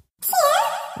 2.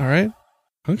 All right?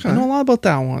 Okay. I know a lot about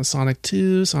that one. Sonic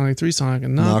 2, Sonic 3, Sonic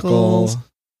and Knuckle. Knuckles.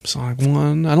 Sonic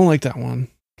 1. I don't like that one.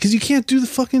 Because you can't do the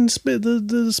fucking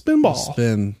the spinball.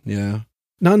 Spin. Yeah.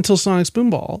 Not until Sonic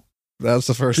Spinball. That's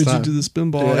the first Did time. you do the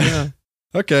spinball? Yeah. Yeah.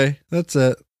 Okay. That's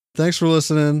it. Thanks for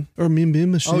listening. Or Mean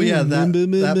Bean Machine. Oh, yeah, that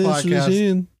podcast.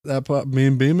 Machine.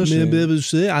 Mean Bean Machine. Mean Bean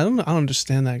Machine. I don't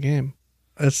understand that game.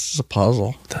 It's a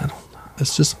puzzle. I don't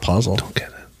It's just a puzzle. get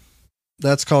it.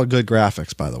 That's called good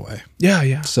graphics, by the way. Yeah,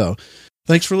 yeah. So,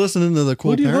 thanks for listening to the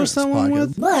Cool Who do you Parents host that one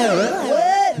podcast.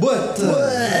 with?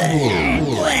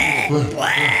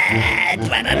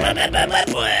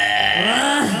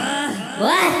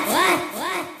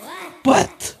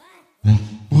 What?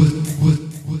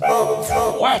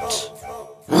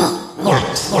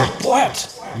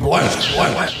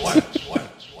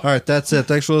 All right, that's it.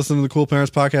 Thanks for listening to the Cool Parents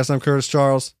podcast. I'm Curtis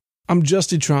Charles. I'm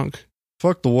Justy Trunk.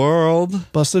 Fuck the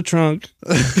world. Bust the trunk.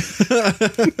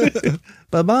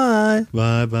 Bye-bye.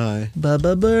 Bye bye.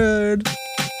 Bye-bye bird.